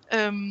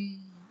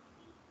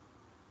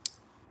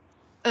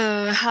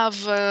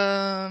 Have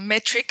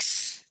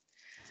metrics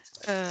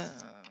and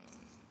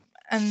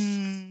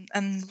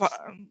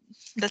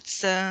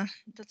that's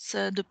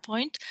the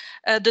point.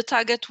 The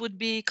target would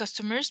be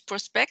customers,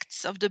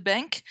 prospects of the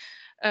bank,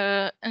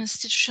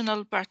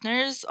 institutional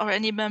partners, or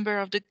any member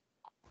of the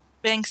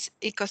bank's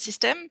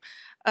ecosystem.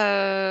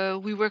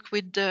 We work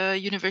with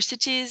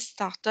universities,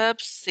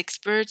 startups,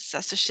 experts,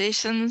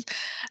 associations,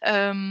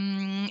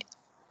 and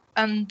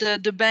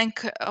the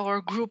bank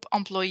or group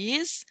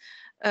employees.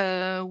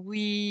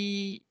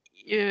 We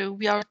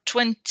are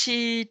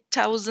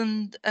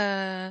 20,000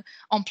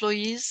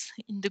 employees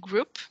in the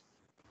group,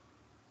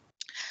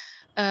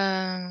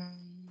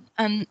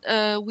 and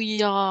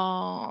we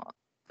are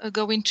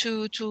going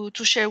to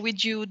share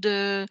with you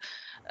the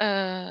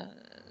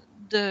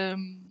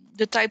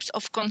types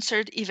of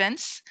concert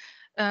events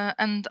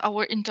and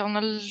our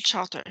internal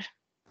charter.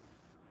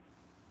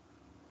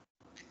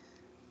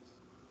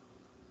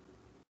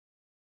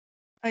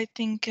 I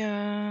think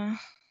I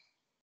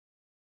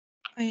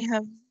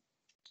have.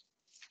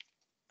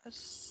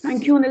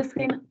 Thank you,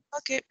 Nesrine.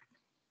 Okay.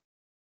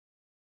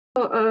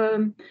 So,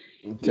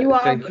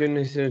 Thank you,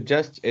 Nesrine.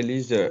 Just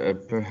Elise,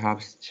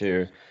 perhaps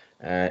to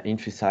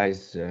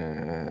emphasize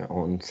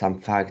on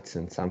some facts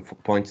and some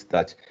points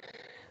that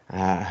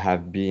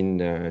have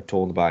been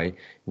told by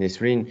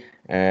Nesrine,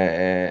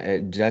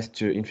 just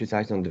to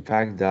emphasize on the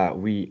fact that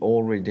we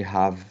already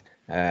have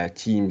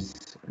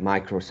Teams,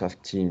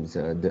 Microsoft Teams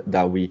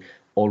that we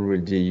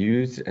already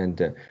use,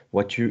 and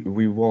what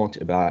we want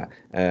about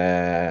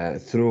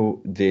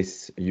through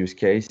this use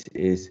case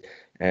is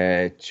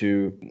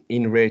to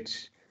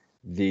enrich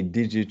the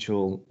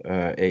digital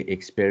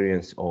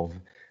experience of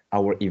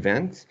our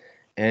events,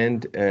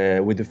 and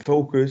with the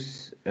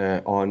focus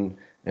on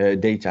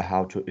data,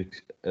 how to,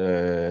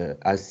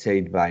 as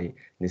said by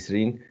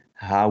Nesrine,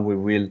 how we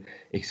will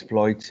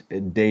exploit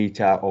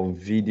data of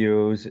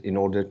videos in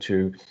order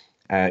to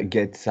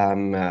get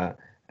some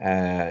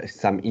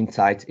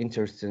insights,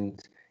 interesting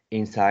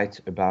insights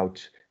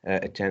about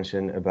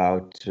attention,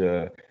 about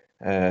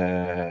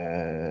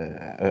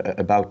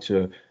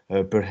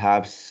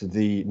perhaps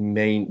the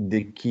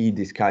key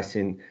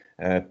discussing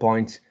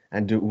points,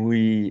 and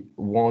we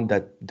want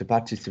that the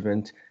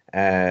participant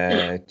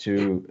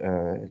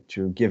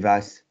to give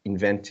us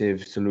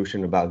inventive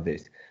solution about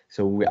this.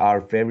 So we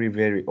are very,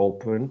 very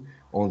open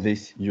on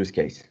this use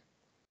case.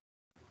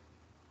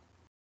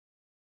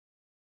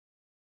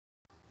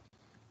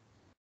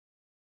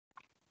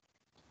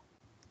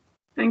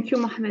 Thank you,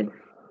 Mohamed.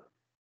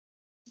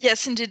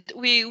 Yes, indeed.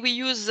 We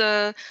use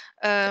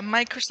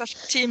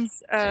Microsoft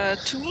Teams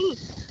tool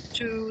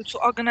to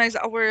organize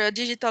our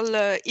digital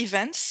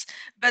events,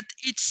 but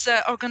it's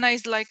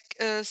organized like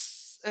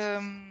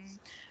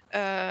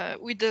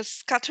with a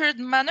scattered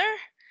manner,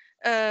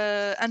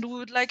 and we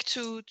would like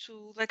to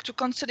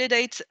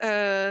consolidate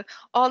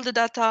all the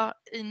data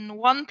in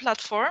one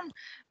platform,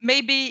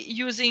 maybe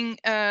using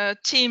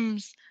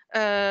Teams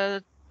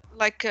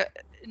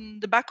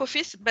in the back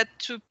office, but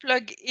to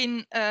plug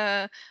in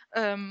how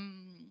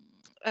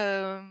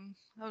do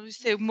we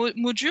say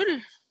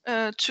module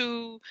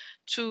to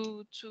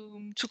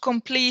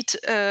complete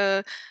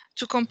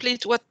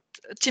what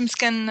Teams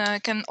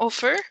can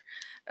offer,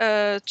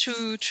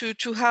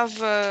 to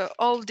have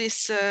all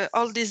this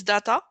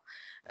data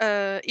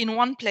in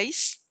one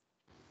place,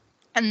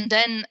 and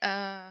then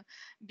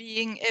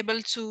being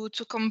able to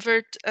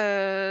convert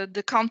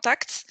the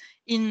contacts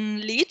in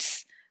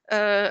leads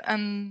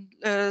and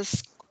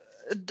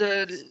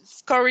the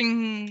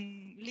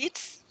scoring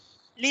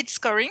lead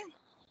scoring,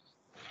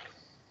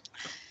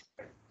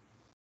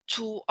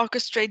 to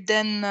orchestrate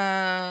then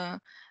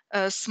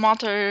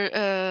smarter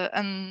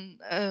and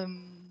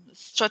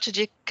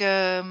strategic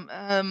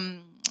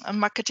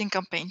marketing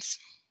campaigns.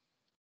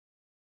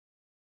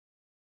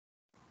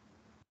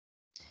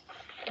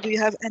 Do you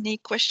have any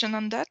question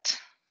on that?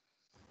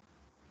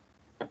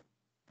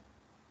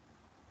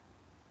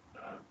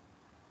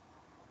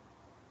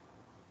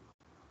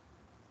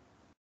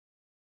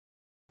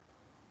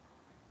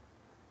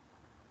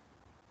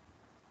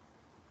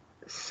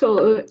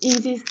 So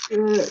in this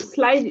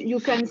slide, you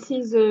can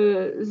see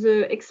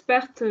the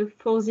expert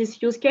for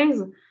this use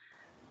case,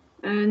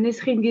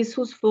 Nesrin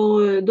Gessous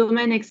for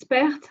domain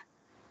expert,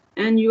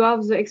 and you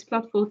have the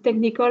expert for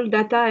technical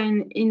data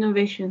and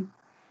innovation.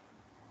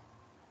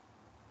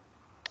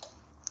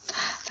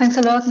 Thanks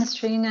a lot,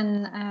 Nesrin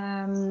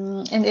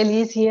and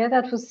Elise here.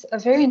 That was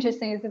very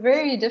interesting. It's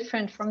very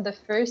different from the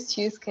first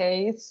use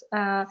case.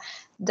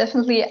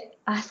 Definitely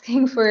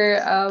asking for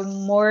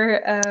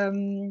more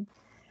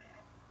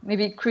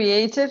maybe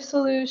creative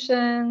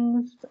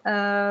solutions.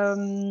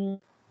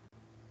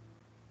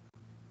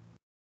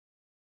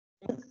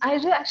 I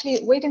was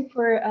actually waiting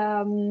for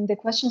the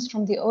questions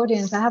from the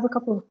audience. I have a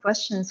couple of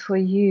questions for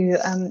you.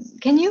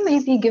 Can you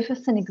maybe give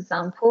us an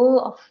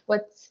example of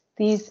what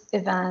these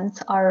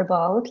events are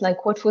about?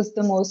 Like, what was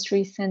the most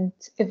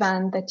recent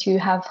event that you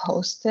have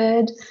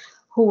hosted?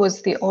 Who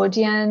was the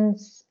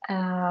audience?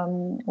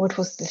 What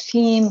was the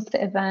theme of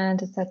the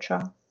event,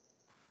 etc.?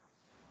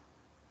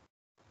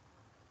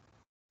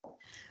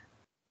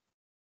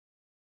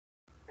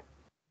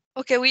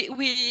 Okay,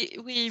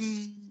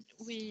 we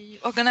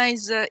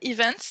organize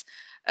events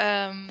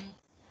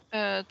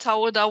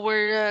toward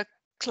our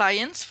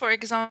clients. For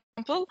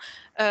example,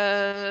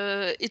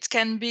 it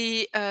can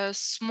be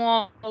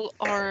small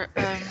or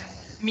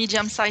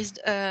medium-sized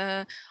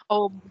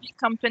or big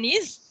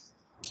companies,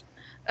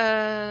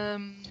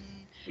 and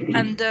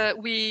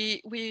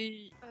we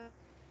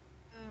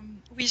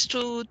wish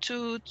to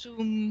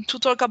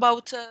talk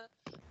about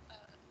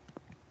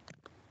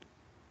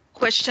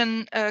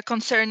question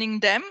concerning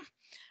them.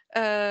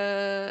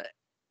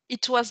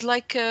 It was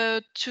like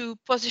to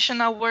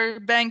position our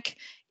bank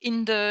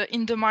in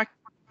the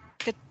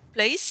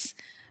marketplace,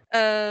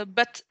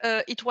 but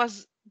it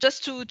was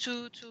just to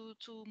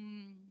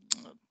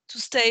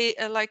stay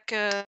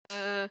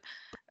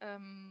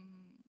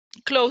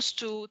close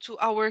to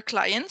our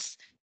clients.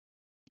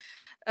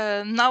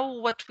 Now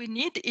what we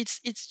need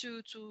is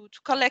to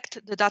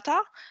collect the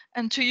data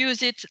and to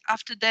use it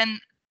after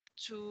then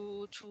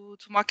to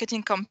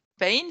marketing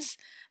campaigns,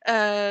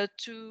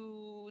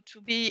 to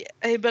be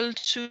able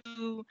to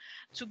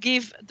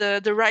give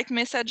the right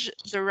message,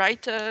 the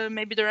right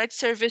maybe the right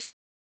service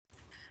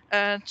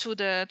to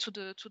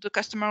the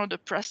customer or the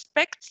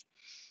prospect,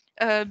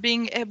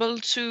 being able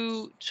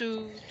to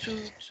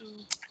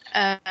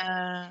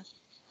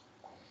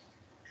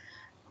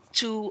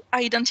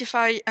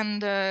identify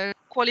and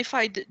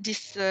qualify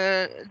these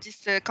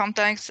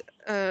contacts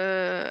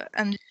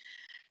and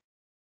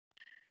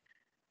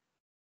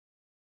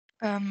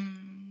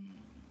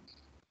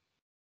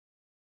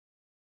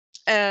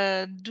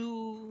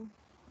do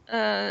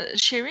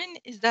Shirin,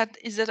 is that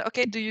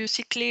okay? Do you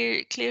see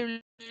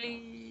clearly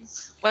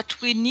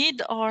what we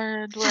need,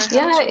 or do I have to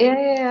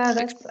Yeah.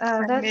 That's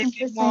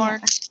interesting. More?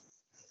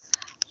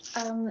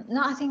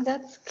 No, I think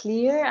that's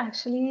clear,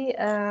 actually.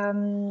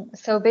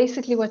 So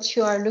basically what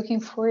you are looking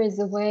for is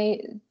a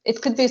way,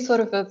 it could be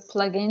sort of a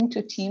plug-in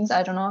to Teams.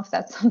 I don't know if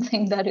that's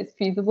something that is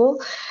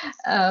feasible,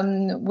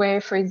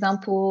 where, for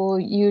example,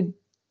 you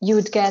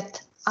would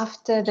get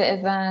after the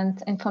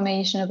event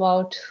information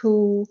about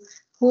who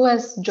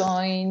has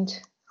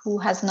joined, who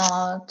has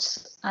not,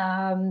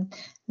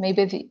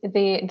 maybe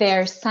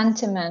their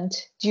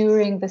sentiment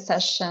during the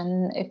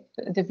session if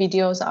the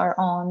videos are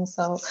on.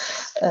 So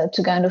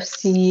to kind of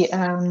see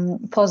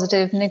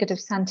positive, negative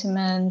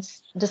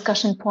sentiments,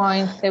 discussion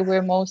points they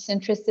were most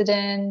interested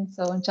in.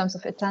 So in terms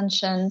of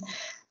attention,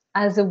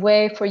 as a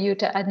way for you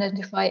to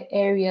identify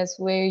areas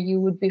where you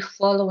would be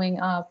following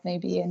up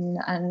maybe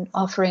and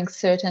offering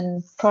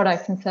certain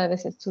products and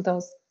services to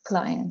those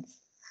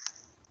clients.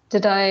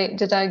 Did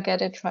I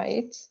get it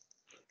right?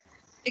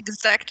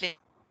 Exactly.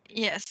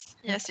 Yes,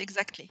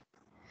 exactly.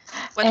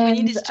 What we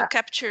need is to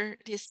capture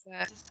this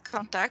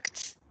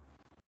contacts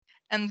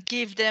and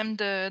give them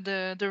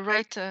the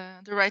right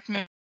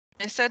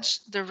message,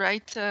 the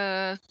right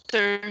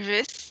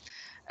service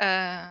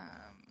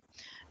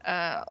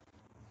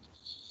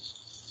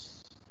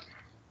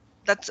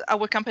that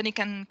our company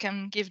can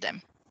give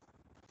them.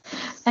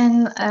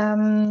 And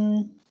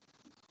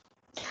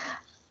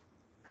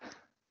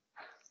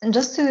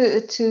just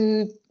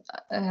to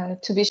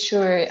be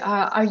sure,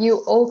 are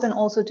you open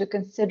also to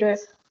consider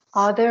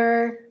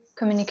other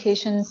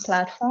communication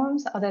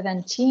platforms other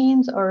than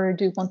Teams, or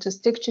do you want to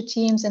stick to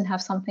Teams and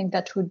have something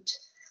that would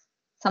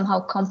somehow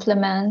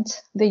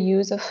complement the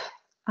use of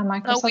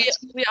Microsoft Teams?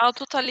 We are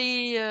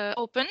totally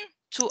open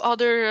to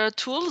other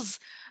tools.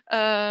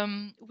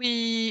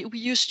 We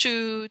used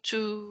to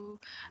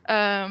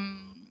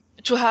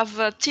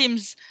have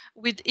teams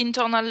with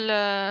internal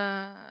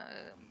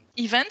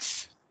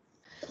events,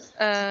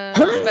 but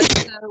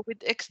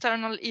with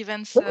external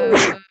events,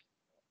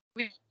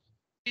 we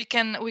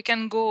can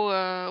go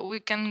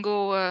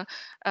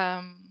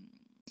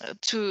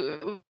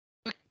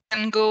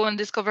and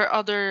discover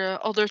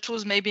other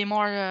tools, maybe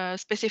more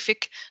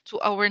specific to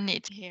our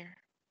needs here.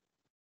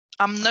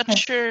 I'm not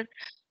sure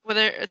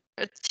whether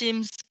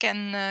Teams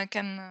can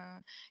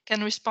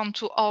respond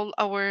to all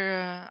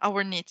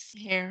our needs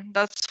here.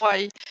 That's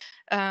why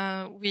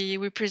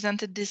we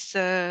presented this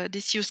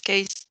this use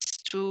case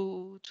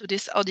to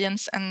this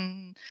audience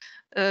and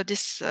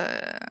these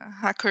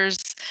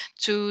hackers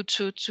to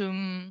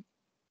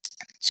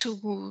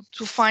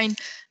find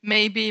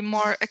maybe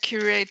more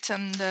accurate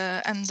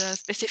and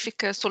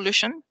specific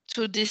solution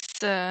to this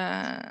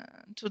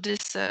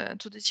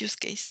use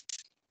case.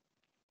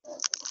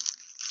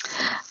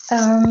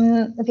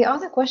 The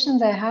other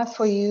questions I have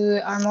for you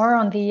are more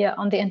on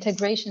the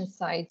integration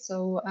side.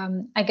 So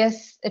I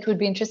guess it would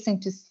be interesting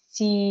to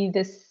see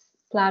this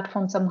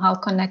platform somehow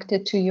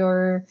connected to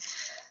your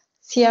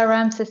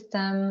CRM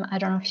system. I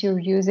don't know if you're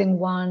using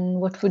one.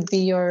 What would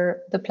be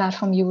the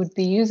platform you would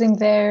be using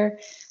there?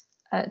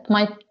 It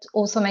might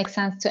also make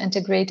sense to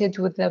integrate it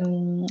with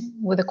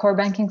a core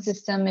banking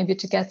system, maybe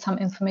to get some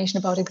information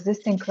about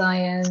existing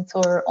clients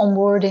or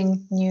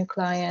onboarding new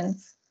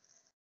clients.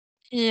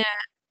 Yeah,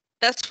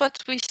 that's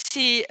what we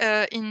see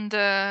in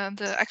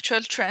the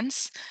actual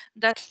trends,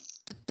 that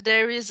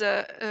there is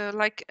a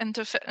like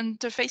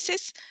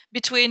interfaces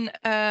between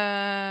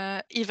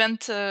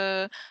event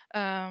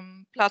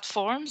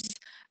platforms,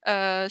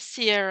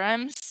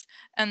 CRMs,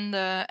 and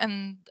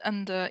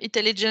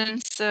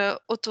intelligence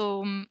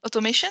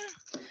automation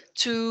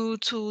to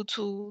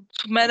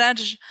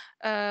manage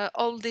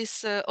all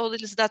this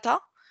data,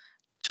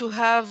 to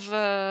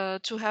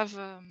have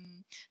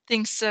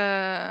things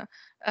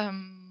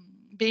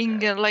being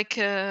like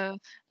how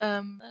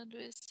do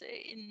I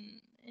say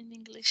in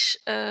English?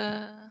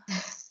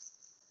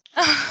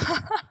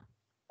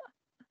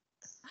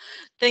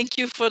 Thank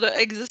you for the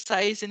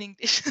exercise in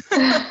English.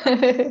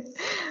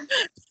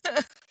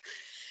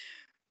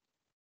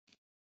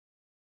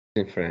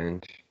 In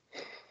French.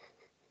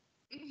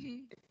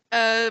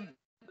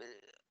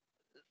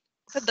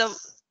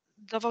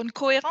 D'avoir une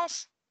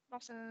cohérence.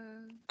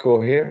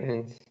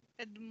 Coherence.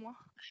 Aide-moi.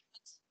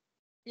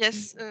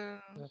 Yes. Yeah.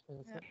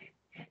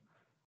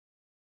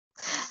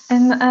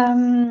 And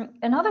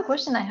another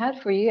question I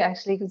had for you,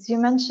 actually, because you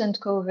mentioned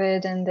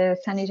COVID and the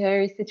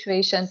sanitary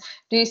situation.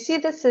 Do you see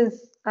this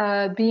as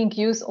being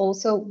used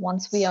also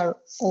once we are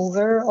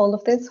over all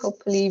of this,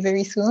 hopefully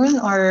very soon?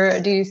 Or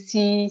do you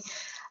see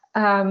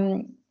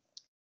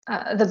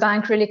the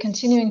bank really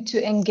continuing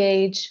to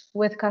engage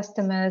with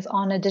customers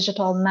on a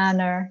digital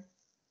manner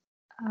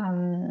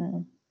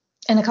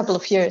in a couple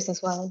of years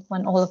as well,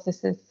 when all of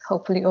this is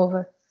hopefully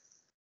over?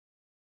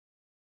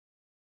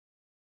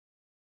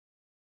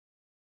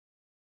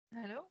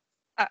 Hello?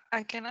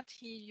 I cannot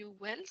hear you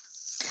well.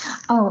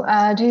 Oh,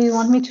 do you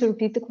want me to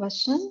repeat the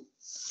question?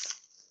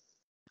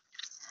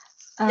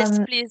 Yes,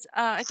 please.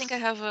 I think I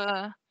have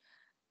a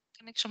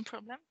connection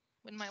problem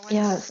with my Wi-Fi.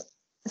 Yes,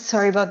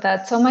 sorry about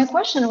that. So my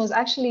question was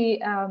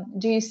actually,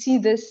 do you see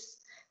this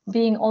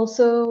being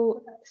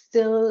also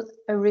still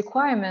a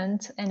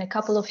requirement in a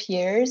couple of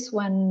years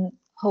when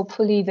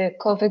hopefully the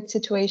COVID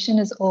situation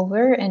is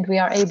over and we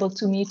are able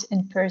to meet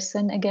in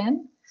person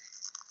again?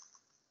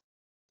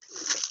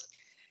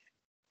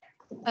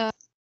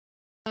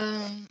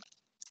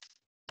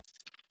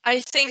 I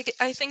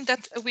think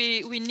that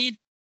we need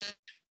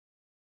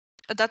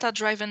a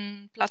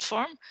data-driven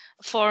platform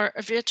for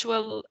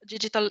virtual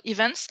digital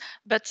events,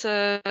 but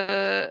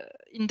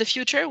in the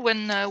future,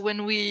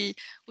 when we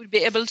will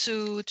be able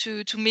to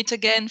meet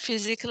again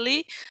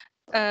physically,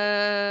 we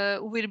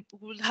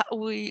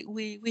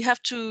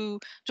have to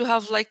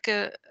have like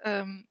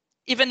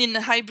even in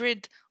a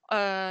hybrid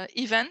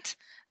event,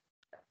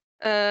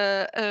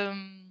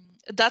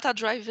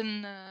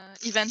 data-driven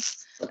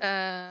events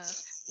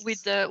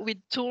with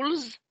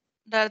tools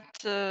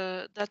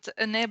that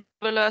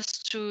enable us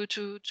to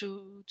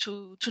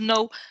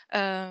know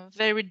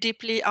very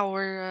deeply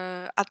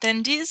our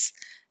attendees.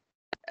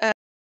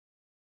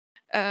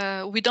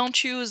 We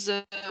don't use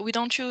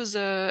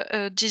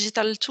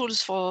digital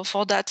tools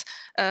for that.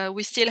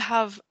 We still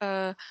have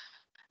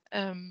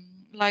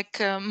like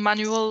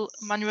manual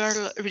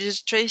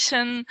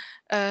registration.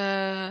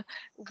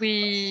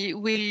 We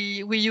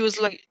use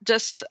like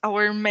just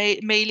our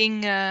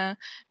mailing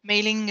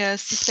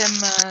system,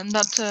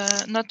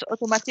 not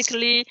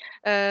automatically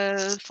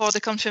for the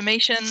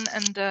confirmation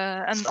and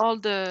all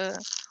the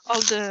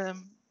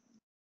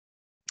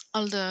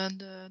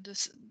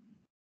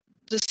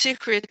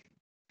secret.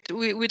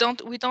 We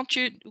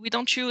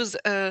don't use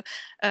a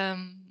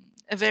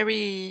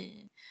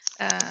very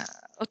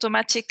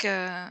automatic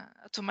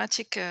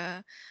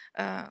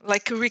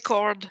like a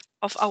record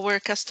of our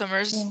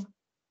customers. Yeah.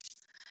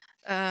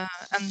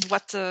 And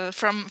what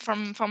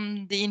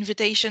from the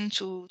invitation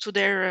to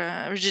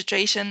their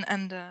registration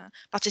and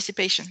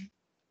participation.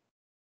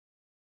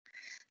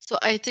 So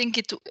I think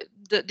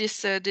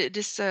this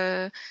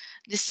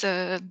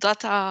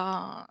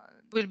data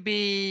will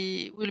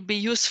be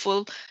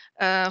useful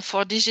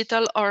for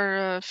digital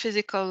or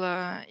physical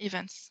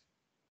events.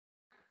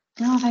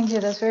 No, thank you.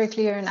 That's very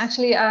clear. And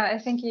actually, I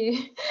think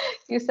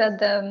you said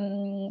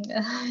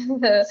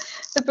the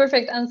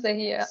perfect answer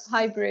here.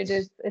 Hybrid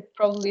is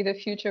probably the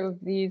future of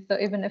these. So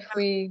even if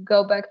we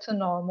go back to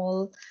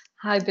normal,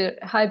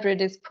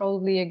 hybrid is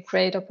probably a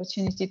great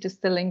opportunity to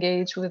still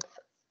engage with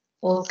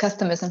all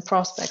customers and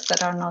prospects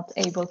that are not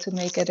able to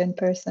make it in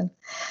person.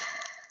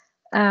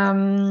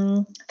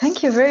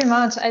 Thank you very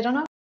much. I don't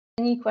know if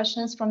any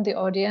questions from the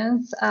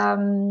audience.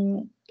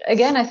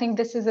 Again, I think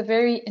this is a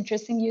very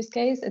interesting use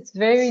case. It's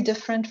very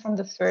different from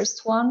the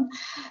first one.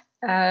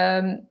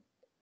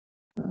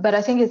 But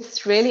I think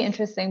it's really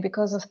interesting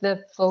because of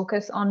the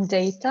focus on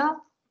data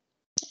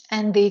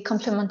and the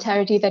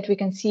complementarity that we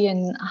can see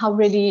in how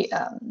really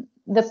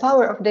the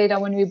power of data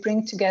when we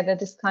bring together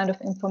this kind of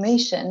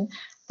information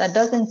that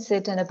doesn't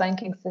sit in a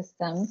banking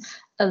system,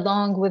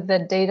 along with the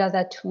data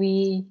that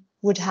we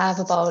would have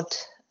about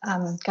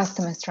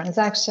customers'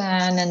 transaction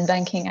and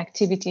banking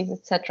activities,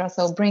 etc.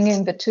 So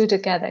bringing the two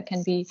together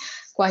can be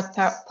quite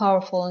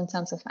powerful in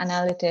terms of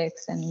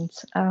analytics and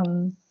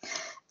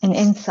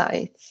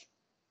insights.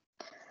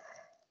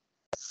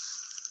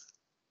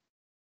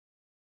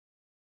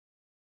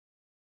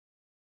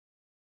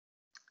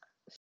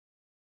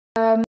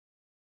 I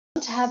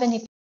don't have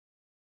any.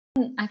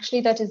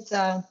 Actually, that is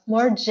a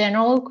more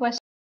general question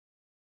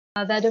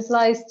that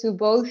applies to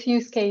both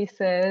use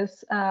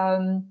cases.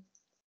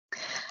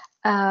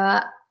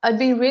 I'd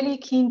be really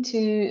keen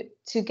to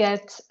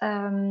get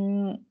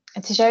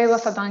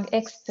Attijariwafa Bank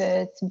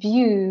experts'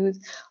 views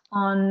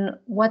on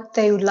what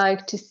they would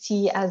like to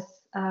see as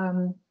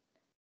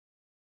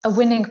a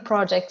winning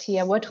project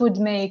here. What would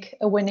make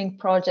a winning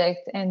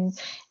project? And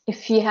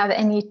if you have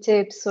any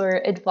tips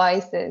or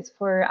advices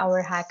for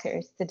our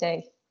hackers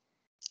today.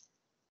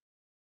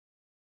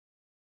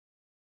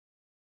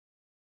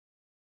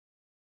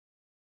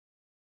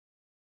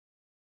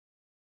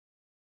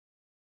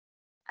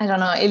 I don't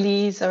know,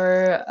 Elise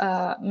or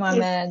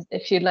Mohamed,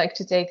 if you'd like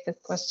to take this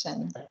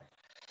question.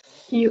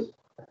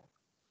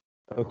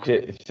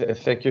 Okay,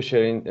 thank you,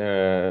 Shireen.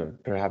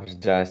 Perhaps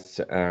just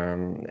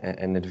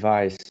an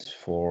advice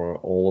for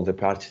all the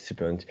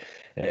participants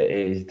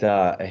is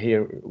that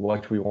here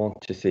what we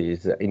want to see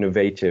is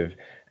innovative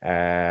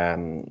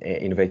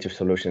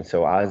solutions.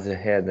 So as the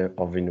head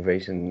of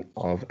innovation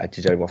of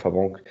Attijariwafa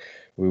Bank,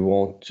 we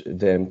want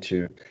them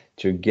to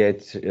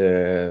get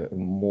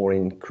more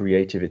in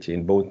creativity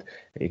in both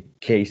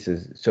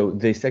cases. So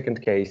the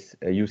second case,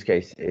 use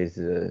case, is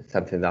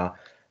something that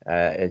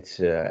it's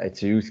a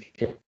use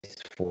case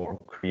for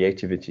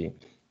creativity,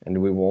 and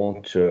we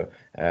want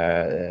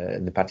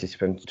the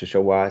participants to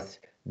show us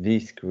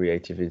this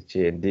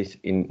creativity and this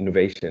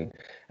innovation.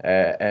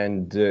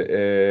 And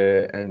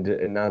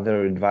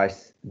another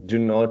advice: do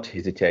not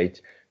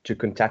hesitate to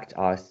contact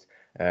us.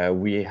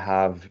 We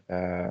have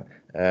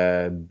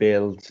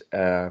built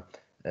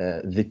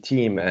the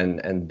team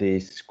and the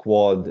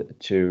squad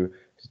to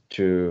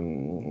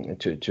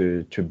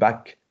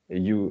back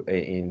you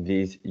in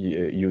these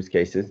use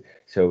cases.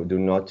 So do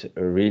not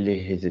really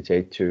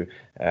hesitate to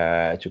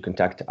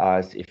contact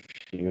us if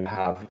you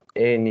have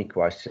any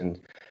questions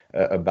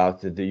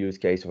about the use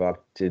case,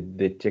 about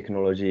the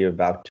technology,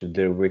 about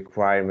the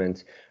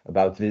requirements,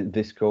 about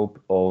the scope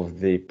of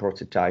the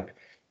prototype.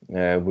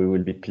 We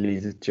will be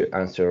pleased to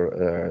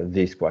answer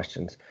these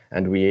questions,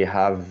 and we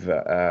have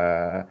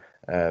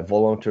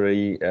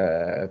voluntarily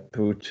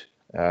put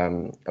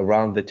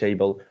around the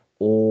table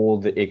all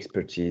the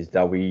expertise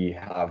that we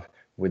have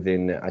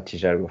within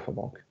Attijariwafa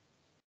Bank.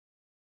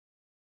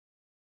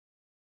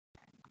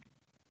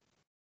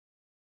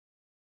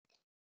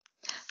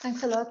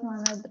 Thanks a lot,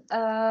 Mohamed.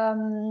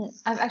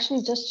 I've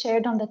actually just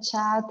shared on the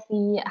chat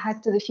the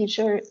Hack to the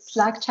Future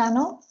Slack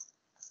channel,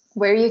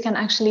 where you can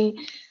actually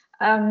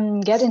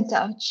get in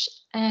touch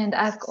and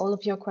ask all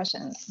of your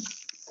questions.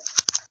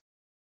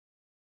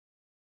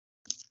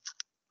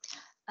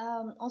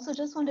 Also,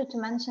 just wanted to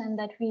mention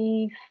that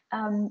we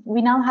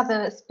now have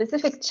a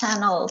specific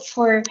channel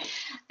for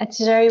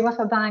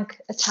Attijariwafa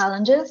Bank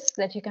challenges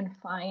that you can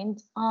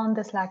find on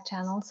the Slack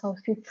channel. So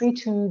feel free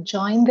to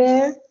join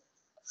there,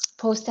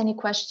 post any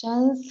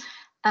questions.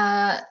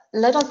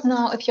 Let us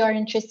know if you are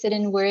interested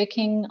in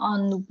working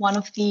on one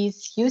of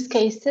these use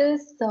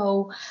cases.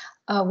 So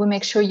we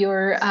make sure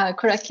you're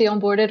correctly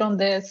onboarded on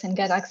this and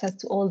get access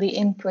to all the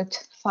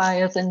input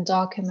files and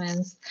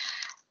documents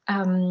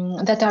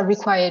that are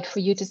required for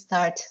you to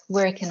start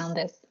working on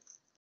this.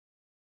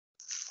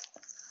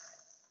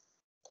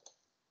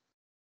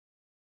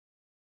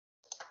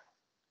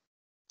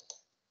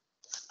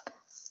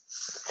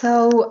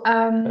 So,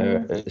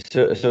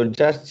 so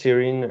just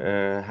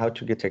Shireen, how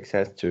to get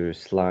access to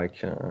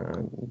Slack,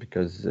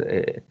 because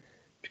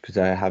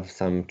I have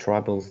some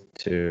troubles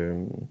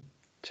to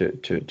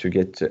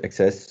get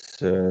access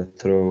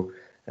through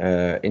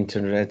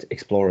Internet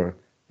Explorer.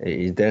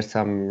 Is there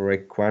some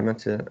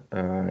requirements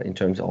in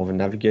terms of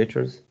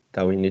navigators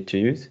that we need to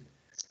use?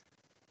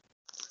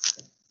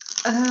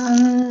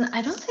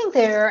 I don't think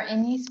there are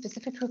any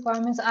specific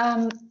requirements.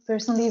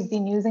 Personally have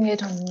been using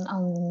it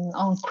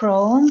on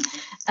Chrome.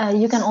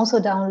 You can also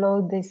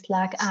download the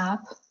Slack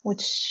app,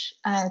 which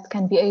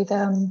can be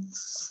either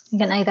you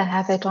can either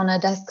have it on a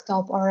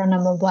desktop or on a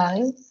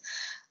mobile.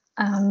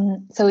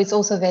 So it's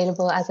also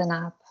available as an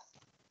app.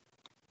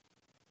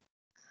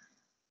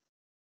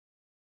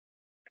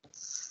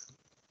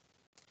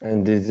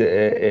 And is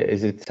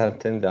it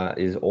something that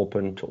is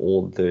open to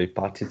all the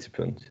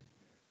participants?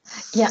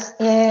 Yeah,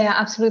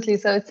 absolutely.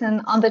 So it's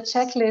on the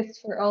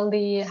checklist for all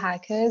the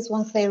hackers.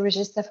 Once they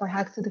register for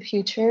Hack to the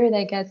Future,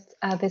 they get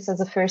this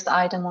as a first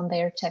item on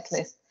their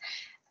checklist.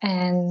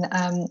 And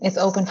it's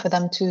open for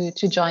them to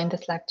join the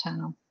Slack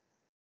channel.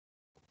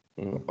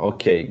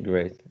 Okay,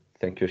 great.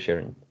 Thank you,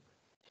 Sharon.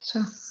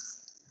 Sure.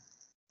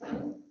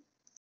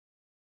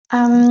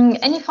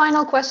 Any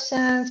final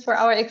questions for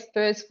our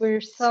experts?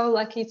 We're so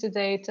lucky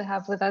today to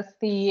have with us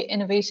the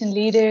innovation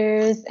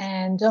leaders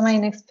and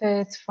domain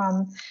experts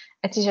from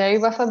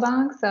Attijariwafa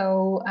Bank.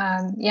 So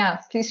yeah,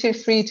 please feel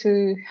free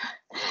to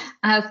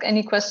ask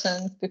any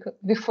questions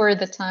before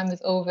the time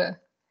is over.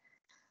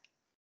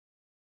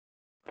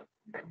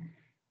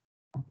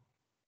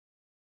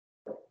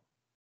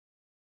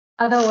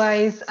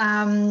 Otherwise,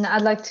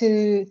 I'd like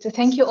to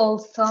thank you all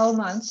so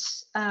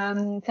much.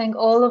 Thank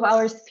all of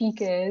our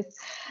speakers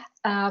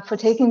for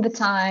taking the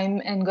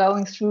time and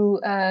going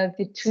through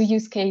the 2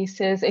 use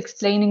cases,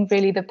 explaining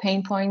really the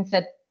pain points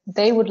that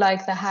they would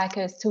like the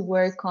hackers to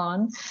work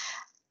on.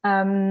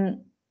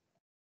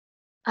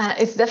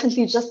 It's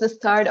definitely just the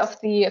start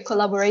of the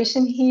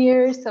collaboration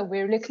here. So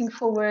we're looking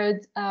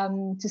forward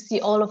to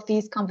see all of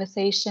these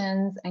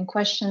conversations and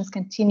questions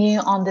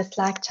continue on the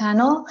Slack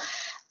channel.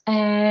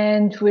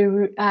 And we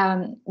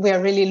are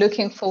really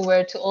looking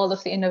forward to all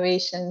of the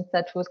innovations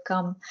that would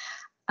come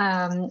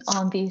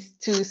on these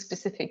 2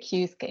 specific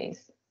use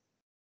cases.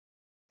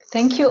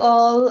 Thank you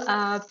all.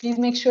 Please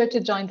make sure to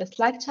join the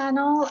Slack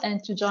channel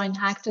and to join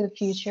Hack to the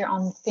Future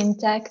on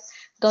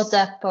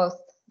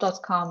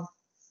fintech.devpost.com.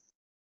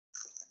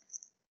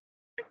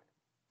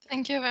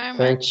 Thank you very much.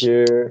 Thank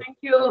you. Thank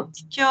you.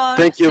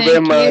 Thank you very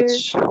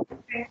much.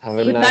 Have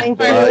a Good nice night,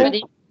 day.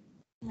 everybody.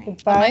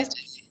 Goodbye. Have a nice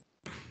day.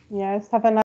 Yes, have a nice